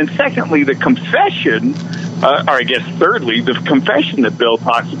him? And then secondly, the confession, or I guess thirdly, the confession that Bill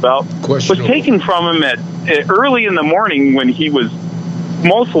talks about was taken from him at early in the morning, when he was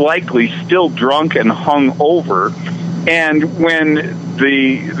most likely still drunk and hung over. And when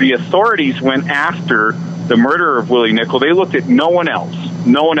the authorities went after the murder of Willie Nichol, they looked at no one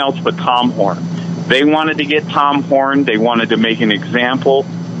else but Tom Horn. They wanted to get Tom Horn. They wanted to make an example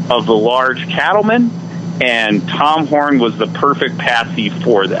of the large cattleman, and Tom Horn was the perfect patsy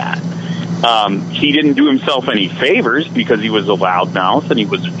for that. He didn't do himself any favors, because he was a loudmouth and he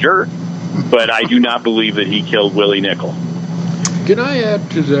was a jerk. but I do not believe that he killed Willie Nickel. Can I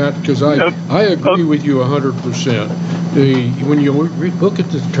add to that? Because I agree with you 100%. When you look at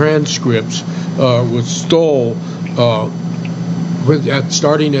the transcripts with Stoll,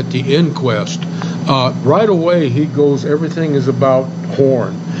 starting at the inquest, right away he goes, everything is about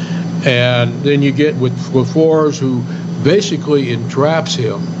Horn. And then you get with LaForge, who basically entraps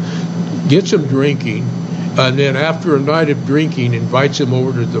him, gets him drinking, and then after a night of drinking invites him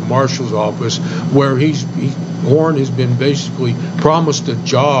over to the marshal's office, where Horn has been basically promised a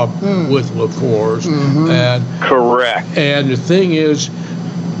job with LaForge. And correct. And the thing is,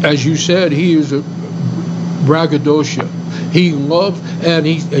 as you said, he is a braggadocio. He loves, and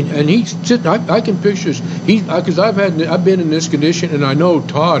he's sitting. I can picture this. Because I've been in this condition, and I know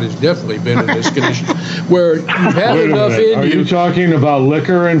Todd has definitely been in this condition, where you've had enough in Are you. you talking about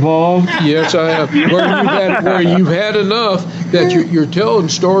liquor involved? Yes, I have. Where you've had enough that you're telling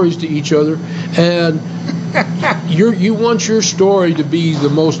stories to each other, and you want your story to be the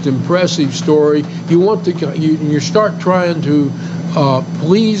most impressive story. You start trying to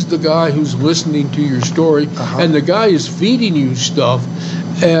please the guy who's listening to your story, and the guy is feeding you stuff.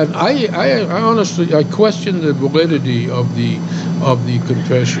 And I honestly question the validity of the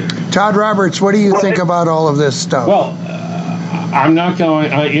confession. Todd Roberts, what do you think about all of this stuff? Well, I'm not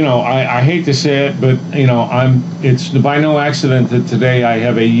going. I hate to say it, but it's by no accident that today I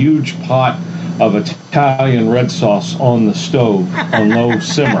have a huge pot of Italian red sauce on the stove on low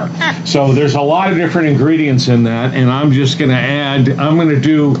simmer. So there's a lot of different ingredients in that, and I'm just going to add. I'm going to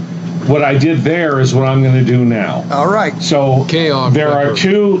do what I did there is what I'm going to do now. All right. So there are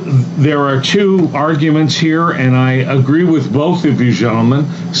two arguments here, and I agree with both of you gentlemen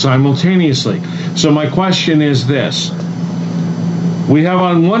simultaneously. So my question is this: we have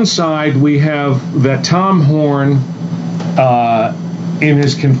on one side that Tom Horn in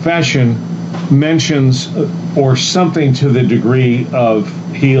his confession mentions or something to the degree of,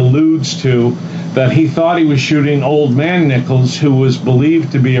 he alludes to that he thought he was shooting Old Man Nichols, who was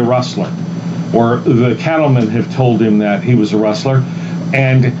believed to be a rustler, or the cattlemen have told him that he was a rustler,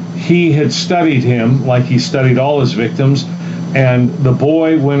 and he had studied him like he studied all his victims, and the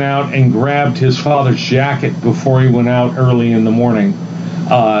boy went out and grabbed his father's jacket before he went out early in the morning,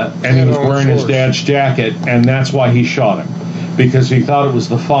 and he was wearing his dad's jacket, and that's why he shot him, because he thought it was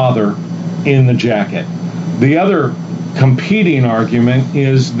the father in the jacket. The other competing argument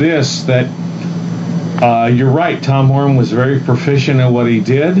is this, that you're right, Tom Horn was very proficient at what he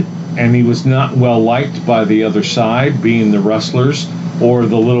did, and he was not well liked by the other side, being the rustlers or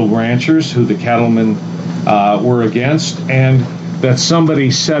the little ranchers who the cattlemen were against, and that somebody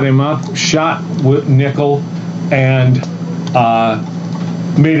set him up, shot Nickel, and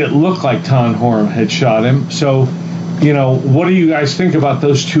made it look like Tom Horn had shot him. So what do you guys think about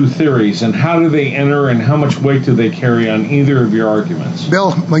those two theories, and how do they enter, and how much weight do they carry on either of your arguments?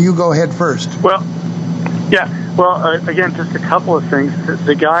 Bill, will you go ahead first? Well, again, just a couple of things.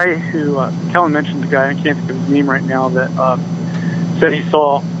 The guy who, Kellen mentioned the guy, I can't think of his name right now, that said he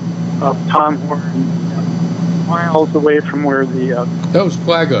saw Tom Horn miles away from where that was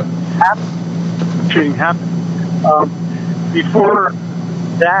Flagga shooting happened. Before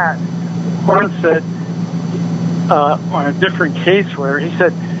that, Horn said, on a different case where he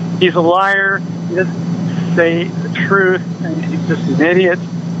said he's a liar, he doesn't say the truth, and he's just an idiot.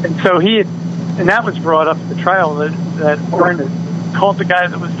 And so and that was brought up at the trial, that Horn had called the guy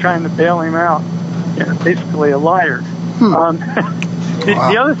that was trying to bail him out basically a liar.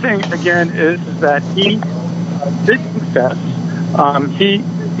 The other thing, again, is that he did confess.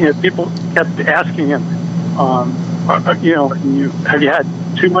 People kept asking him, have you had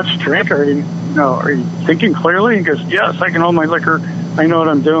too much to drink, or are you thinking clearly? He goes, yes, I can hold my liquor. I know what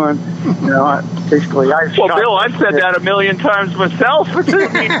I'm doing. Basically, Bill, I've said that 1,000,000 times myself. It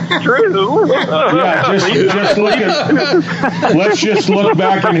doesn't mean it's true. Let's just look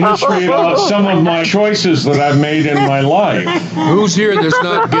back in history about some of my choices that I've made in my life. Who's here that's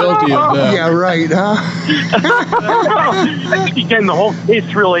not guilty of that? Yeah, right, huh? I think, again, the whole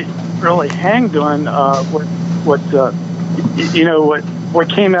case really hanged on what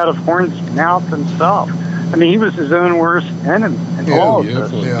came out of Horn's mouth himself. I mean, he was his own worst enemy in all of this.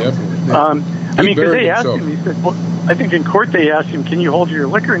 Definitely. Because they asked him, he said, I think in court they asked him, can you hold your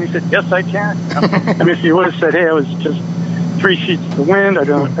liquor? And he said, yes, I can. I mean, if he would have said, hey, I was just 3 sheets to the wind, I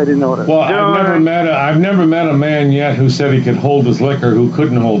didn't know what I was doing. I've never met a man yet who said he could hold his liquor who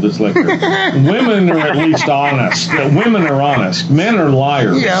couldn't hold his liquor. Women are at least honest. Women are honest. Men are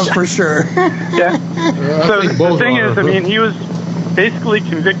liars. Yeah, for sure. Yeah. So the thing is, I mean, he was basically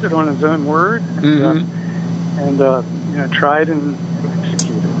convicted on his own word, and tried and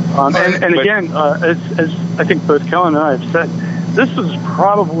executed. And again, as I think both Kellen and I have said, this is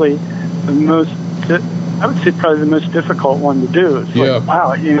probably the most, I would say probably the most difficult one to do. It's like,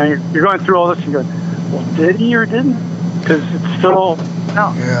 wow, you're going through all this and going, well, did he or didn't? Because it's still,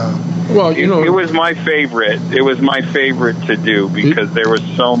 no. Yeah. Well, it was my favorite. It was my favorite to do because there was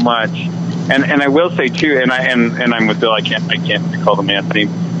so much. And I will say too, and I'm with Bill. I can't recall the man's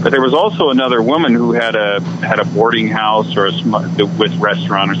name, but there was also another woman who had a boarding house or with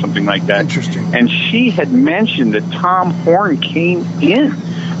restaurant or something like that. Interesting. And she had mentioned that Tom Horn came in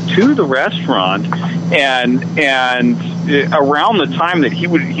to the restaurant, and around the time that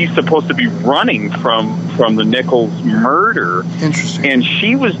he's supposed to be running from the Nichols murder. Interesting. And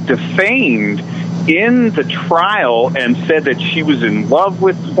she was defamed in the trial and said that she was in love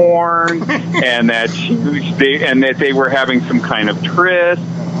with Horn and that they were having some kind of tryst.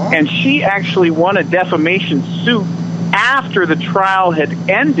 And she actually won a defamation suit after the trial had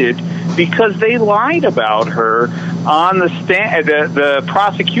ended because they lied about her on the stand. The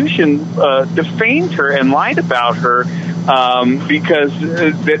prosecution defamed her and lied about her because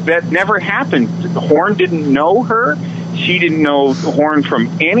that never happened. Horn didn't know her. She didn't know Horn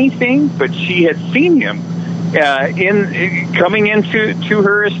from anything, but she had seen him coming into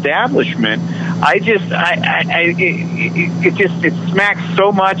her establishment. It smacks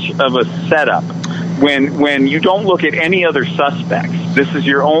so much of a setup when you don't look at any other suspects. This is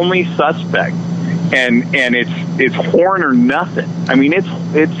your only suspect, and it's Horn or nothing. I mean, it's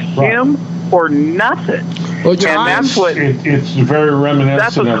him or nothing. Well, and that's what it's very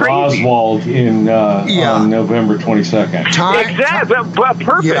reminiscent of Oswald on November 22nd. Exactly, but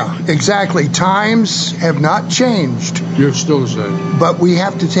perfect. Yeah, exactly. Times have not changed. You're still the same. But we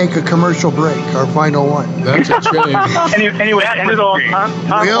have to take a commercial break, our final one. That's a shame. Anyway,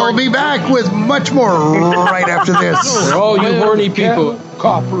 we'll be back with much more right after this. For all you horny people,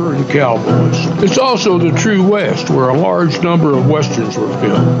 copper and cowboys. It's also the true West, where a large number of Westerns were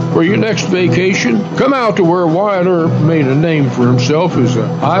filmed. For your next vacation, come out to where Wyatt Earp made a name for himself as a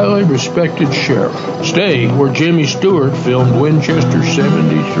highly respected sheriff. Stay where Jimmy Stewart filmed Winchester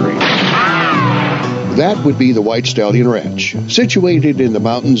 73. That would be the White Stallion Ranch. Situated in the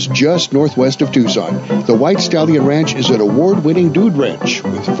mountains just northwest of Tucson, the White Stallion Ranch is an award-winning dude ranch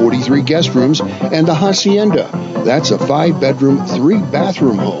with 43 guest rooms and the Hacienda. That's a 5-bedroom,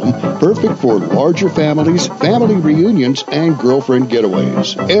 3-bathroom home, perfect for larger families, family reunions, and girlfriend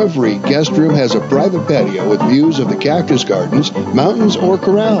getaways. Every guest room has a private patio with views of the cactus gardens, mountains, or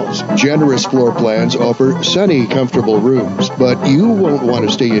corrals. Generous floor plans offer sunny, comfortable rooms, but you won't want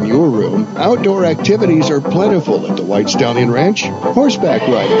to stay in your room. Outdoor activities are plentiful at the White Stallion Ranch. Horseback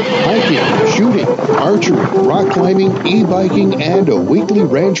riding, hiking, shooting, archery, rock climbing, e-biking, and a weekly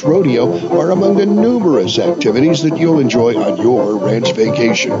ranch rodeo are among the numerous activities that you'll enjoy on your ranch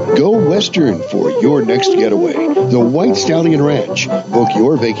vacation. Go Western for your next getaway. The White Stallion Ranch. Book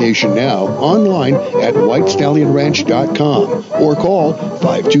your vacation now online at whitestallionranch.com or call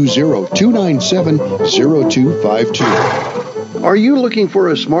 520-297-0252. Are you looking for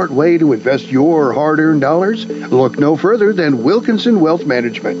a smart way to invest your hard-earned dollars? Look no further than Wilkinson Wealth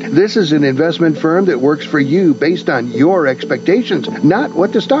Management. This is an investment firm that works for you based on your expectations, not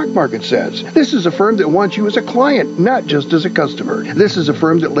what the stock market says. This is a firm that wants you as a client, not just as a customer. This is a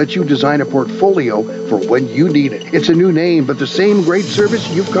firm that lets you design a portfolio for when you need it. It's a new name, but the same great service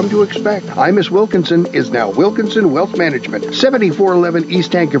you've come to expect. Miss Wilkinson is now Wilkinson Wealth Management, 7411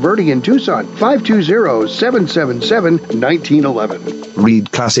 East Tanque Verde in Tucson, 520-777-1911. Read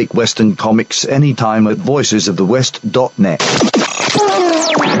classic Western comics anytime at voicesofthewest.net.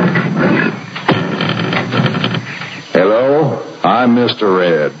 Hello, I'm Mr.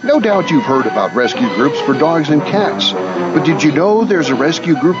 Red. No doubt you've heard about rescue groups for dogs and cats. But did you know there's a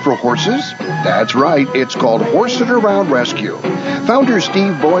rescue group for horses? That's right, it's called Horse It Around Rescue. Founders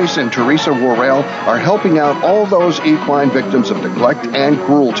Steve Boyce and Teresa Worrell are helping out all those equine victims of neglect and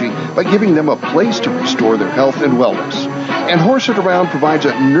cruelty by giving them a place to restore their health and wellness. And Horse It Around provides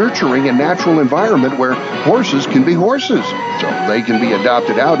a nurturing and natural environment where horses can be horses, so they can be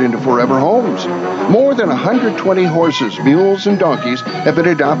adopted out into forever homes. More than 120 horses, mules, and donkeys have been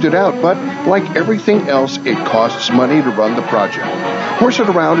adopted out, but like everything else, it costs money to run the project. Horse It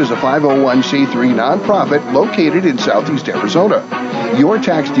Around is a 501c3 nonprofit located in southeast Arizona. Your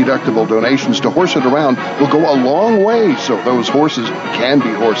tax-deductible donations to Horse It Around will go a long way so those horses can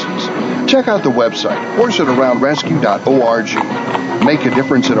be horses. Check out the website, horseitaroundrescue.org. Make a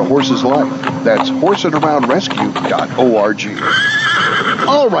difference in a horse's life. That's horseitaroundrescue.org.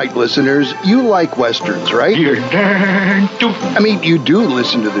 All right, listeners, you like Westerns, right? You do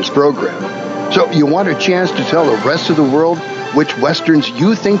listen to this program. So you want a chance to tell the rest of the world which Westerns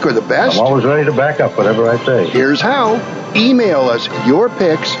you think are the best? I'm always ready to back up whatever I say. Here's how. Email us your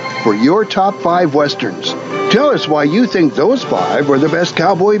picks for your top 5 Westerns. Tell us why you think those 5 are the best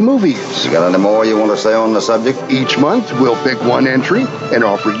cowboy movies. You got any more you want to say on the subject? Each month, we'll pick one entry and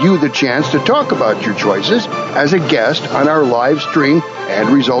offer you the chance to talk about your choices as a guest on our live stream and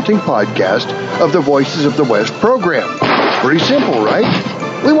resulting podcast of the Voices of the West program. Pretty simple, right?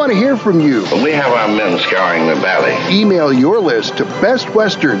 We want to hear from you. Well, we have our men scouring the valley. Email your list to Best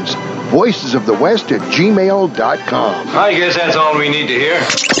Westerns, voicesofthewest@gmail.com. I guess that's all we need to hear.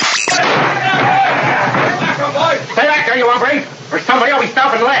 Stay back there, you hombre. Or somebody will be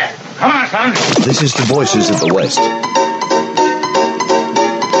stopping left. Come on, son. This is the Voices of the West.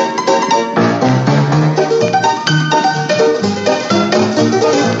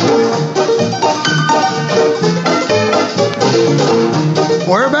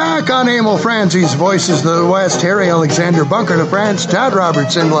 We're back on Emil Franzi's Voices of the West. Harry Alexander Bunker to France, Todd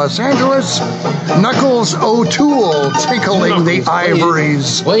Roberts in Los Angeles, Knuckles O'Toole tickling the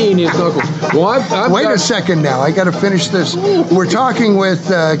ivories. Playing his knuckles. Well, I've Wait a second now. I got to finish this. We're talking with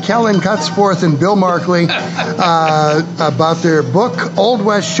Kellen Cutsforth and Bill Markley about their book, Old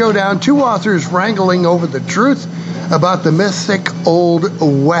West Showdown. 2 authors wrangling over the truth about the mythic Old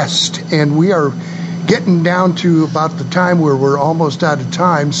West. And we are getting down to about the time where we're almost out of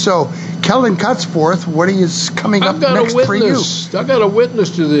time. So, Kellen Cutsforth, what is coming up next for you? I've got a witness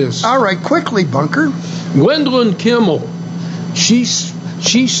to this. All right, quickly, Bunker. Gwendolyn Kimmel, she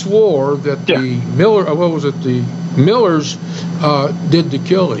swore that the Millers did the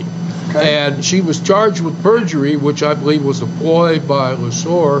killing. Okay. And she was charged with perjury, which I believe was a ploy by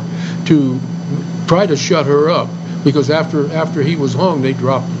LeSueur to try to shut her up. Because after he was hung, they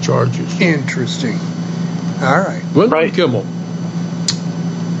dropped the charges. Interesting. All right. Gwendolyn Kimmel.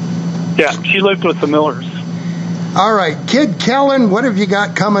 Yeah, she lived with the Millers. All right. Kid Kellen, what have you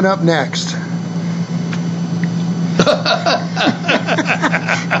got coming up next?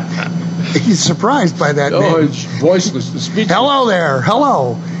 He's surprised by that name. Oh, it's voiceless. The speech. Hello there.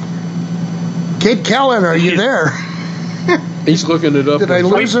 Hello. Kid Kellen, are you there? He's looking it up. Did I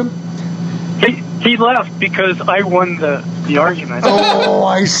lose him? He left because I won the argument. Oh,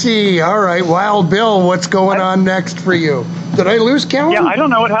 I see. All right. Wild Bill, what's going on next for you? Did I lose Kellen? Yeah, I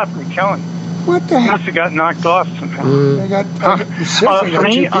don't know what happened to Kellen. What the heck? Must have got knocked off somehow. I got for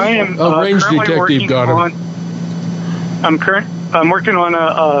me, I am range currently detective working got him. I'm working on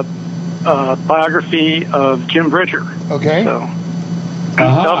a biography of Jim Bridger. Okay. So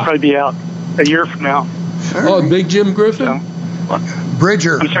that'll probably be out a year from now. Sure. Oh, Big Jim Griffin?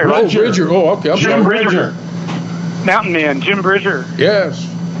 Bridger. I'm sorry, Bridger. Oh, okay. Jim Bridger. Mountain Man, Jim Bridger. Yes.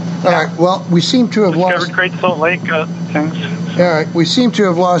 All right. Well, we seem to have lost. Great Salt Lake things. All right. We seem to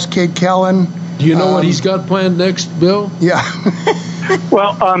have lost Kid Kellen. Do you know what he's got planned next, Bill? Yeah.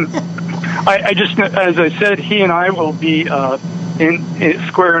 Well, I just, as I said, he and I will be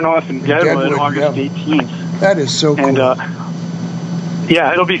squaring off in Deadwood August 18th. That is so cool. And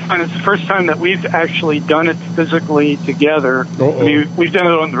yeah, it'll be fun. It's the first time that we've actually done it physically together. I mean, we've done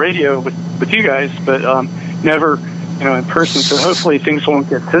it on the radio with you guys, but never, in person. So hopefully things won't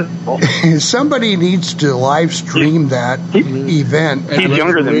get physical. Somebody needs to live stream that event. He's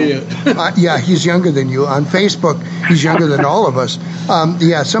younger than me. Yeah, he's younger than you. On Facebook, he's younger than all of us.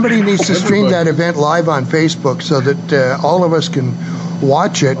 Yeah, somebody needs to stream that event live on Facebook so that all of us can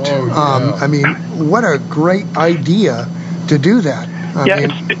watch it. I mean, what a great idea to do that.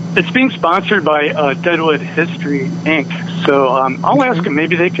 It's being sponsored by Deadwood History Inc. So I'll ask them.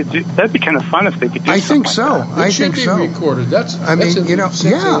 Maybe they could do. That'd be kind of fun if they could do. I think so. I think so. Recorded. That's a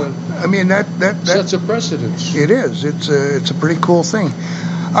precedence. It is. It's a pretty cool thing.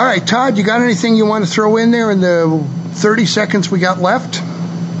 All right, Todd, you got anything you want to throw in there in the 30 seconds we got left?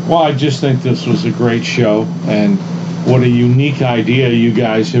 Well, I just think this was a great show, and what a unique idea you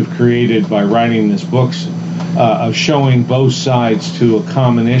guys have created by writing this book. Of showing both sides to a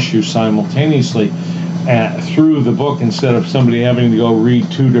common issue simultaneously through the book instead of somebody having to go read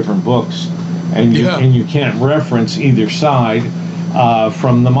 2 different books, and you can't reference either side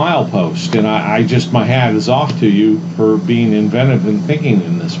from the milepost. And I just, my hat is off to you for being inventive and thinking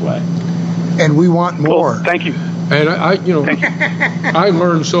in this way. And we want more. Well, thank you. And I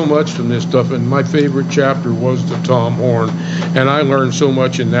learned so much from this stuff. And my favorite chapter was the Tom Horn, and I learned so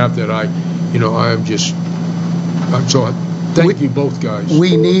much in that I'm just. So thank you both guys.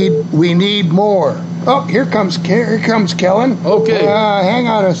 We need more. Oh, here comes Kellen. Okay. Hang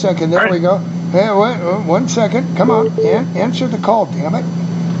on a second. There we go. Hey, one second. Come on. Answer the call, damn it.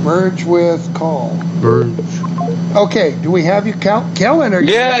 Merge with call. Merge. Okay, do we have you, Kellen?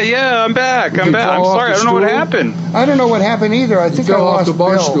 Yeah, I'm back. I'm sorry, I don't know what happened. I don't know what happened either. I think I lost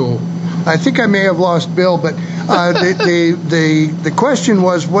Bill. I think I may have lost Bill, but the question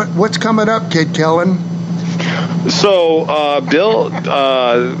was what's coming up, Kid Kellen? So, Bill,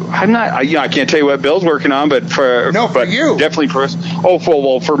 I can't tell you what Bill's working on, but for you, definitely for us.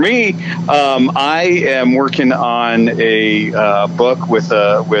 For me, I am working on a book with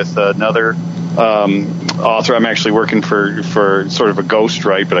another author. I'm actually working for sort of a ghost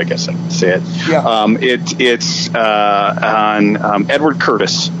write, but I guess I can say it. Yeah. It's on Edward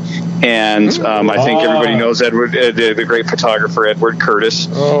Curtis. And I think everybody knows Edward, the great photographer Edward Curtis.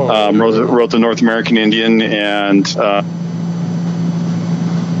 Wrote the North American Indian, and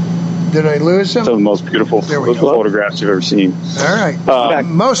did I lose him? Some of the most beautiful photographs you've ever seen. All right,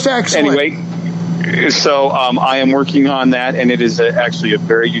 most excellent. Anyway, so I am working on that, and it is actually a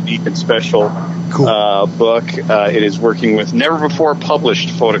very unique and special book. It is working with never before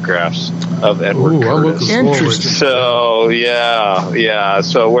published photographs of Edward Curtis. Interesting. So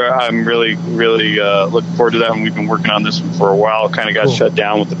So I'm really looking forward to that, and we've been working on this one for a while. Kind of got shut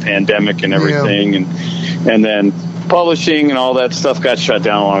down with the pandemic and everything, and then publishing and all that stuff got shut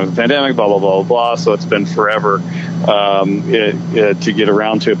down along with the pandemic. Blah blah blah blah. So it's been forever to get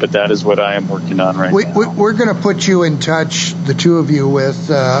around to it, but that is what I am working on right now. We're going to put you in touch, the two of you,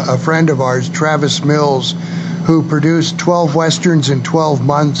 with a friend of ours, Travis Mills, who produced 12 Westerns in 12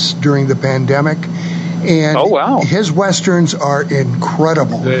 months during the pandemic. And his Westerns are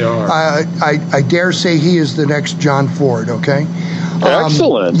incredible. They are. I dare say he is the next John Ford, okay?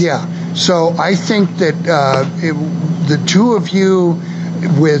 Excellent. Yeah. So I think that the two of you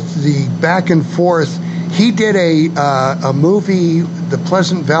with the back and forth, he did a movie, The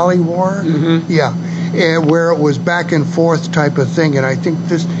Pleasant Valley War, where it was back and forth type of thing, and I think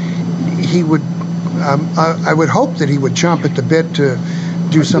he would, I would hope that he would chomp at the bit to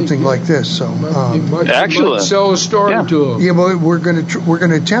do something like this. So excellent. Sell a story to him. Yeah, but we're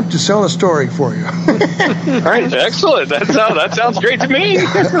gonna attempt to sell a story for you. All right, excellent. That sounds great to me.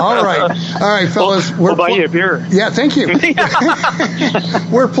 All right, fellas. We'll buy you a beer. Yeah, thank you.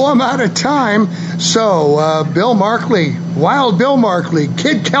 We're plumb out of time. So, Bill Markley, Wild Bill Markley,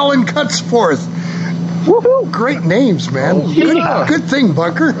 Kid Kellen Cutsforth. Woohoo! Great names, man. Good thing,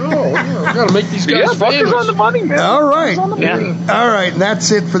 Bunker. Got to make these guys Bunker's on the money, man. All right. All right, and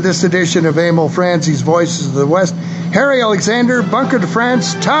that's it for this edition of Emil Franzi's Voices of the West. Harry Alexander, Bunker de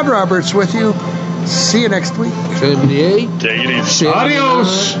France, Todd Roberts with you. See you next week. 78. Take it easy.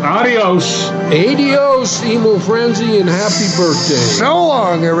 Adios. Adios, Emil Franzi, and happy birthday. So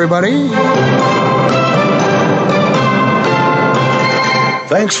long, everybody.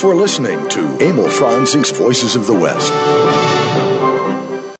 Thanks for listening to Emil Franzi's Voices of the West.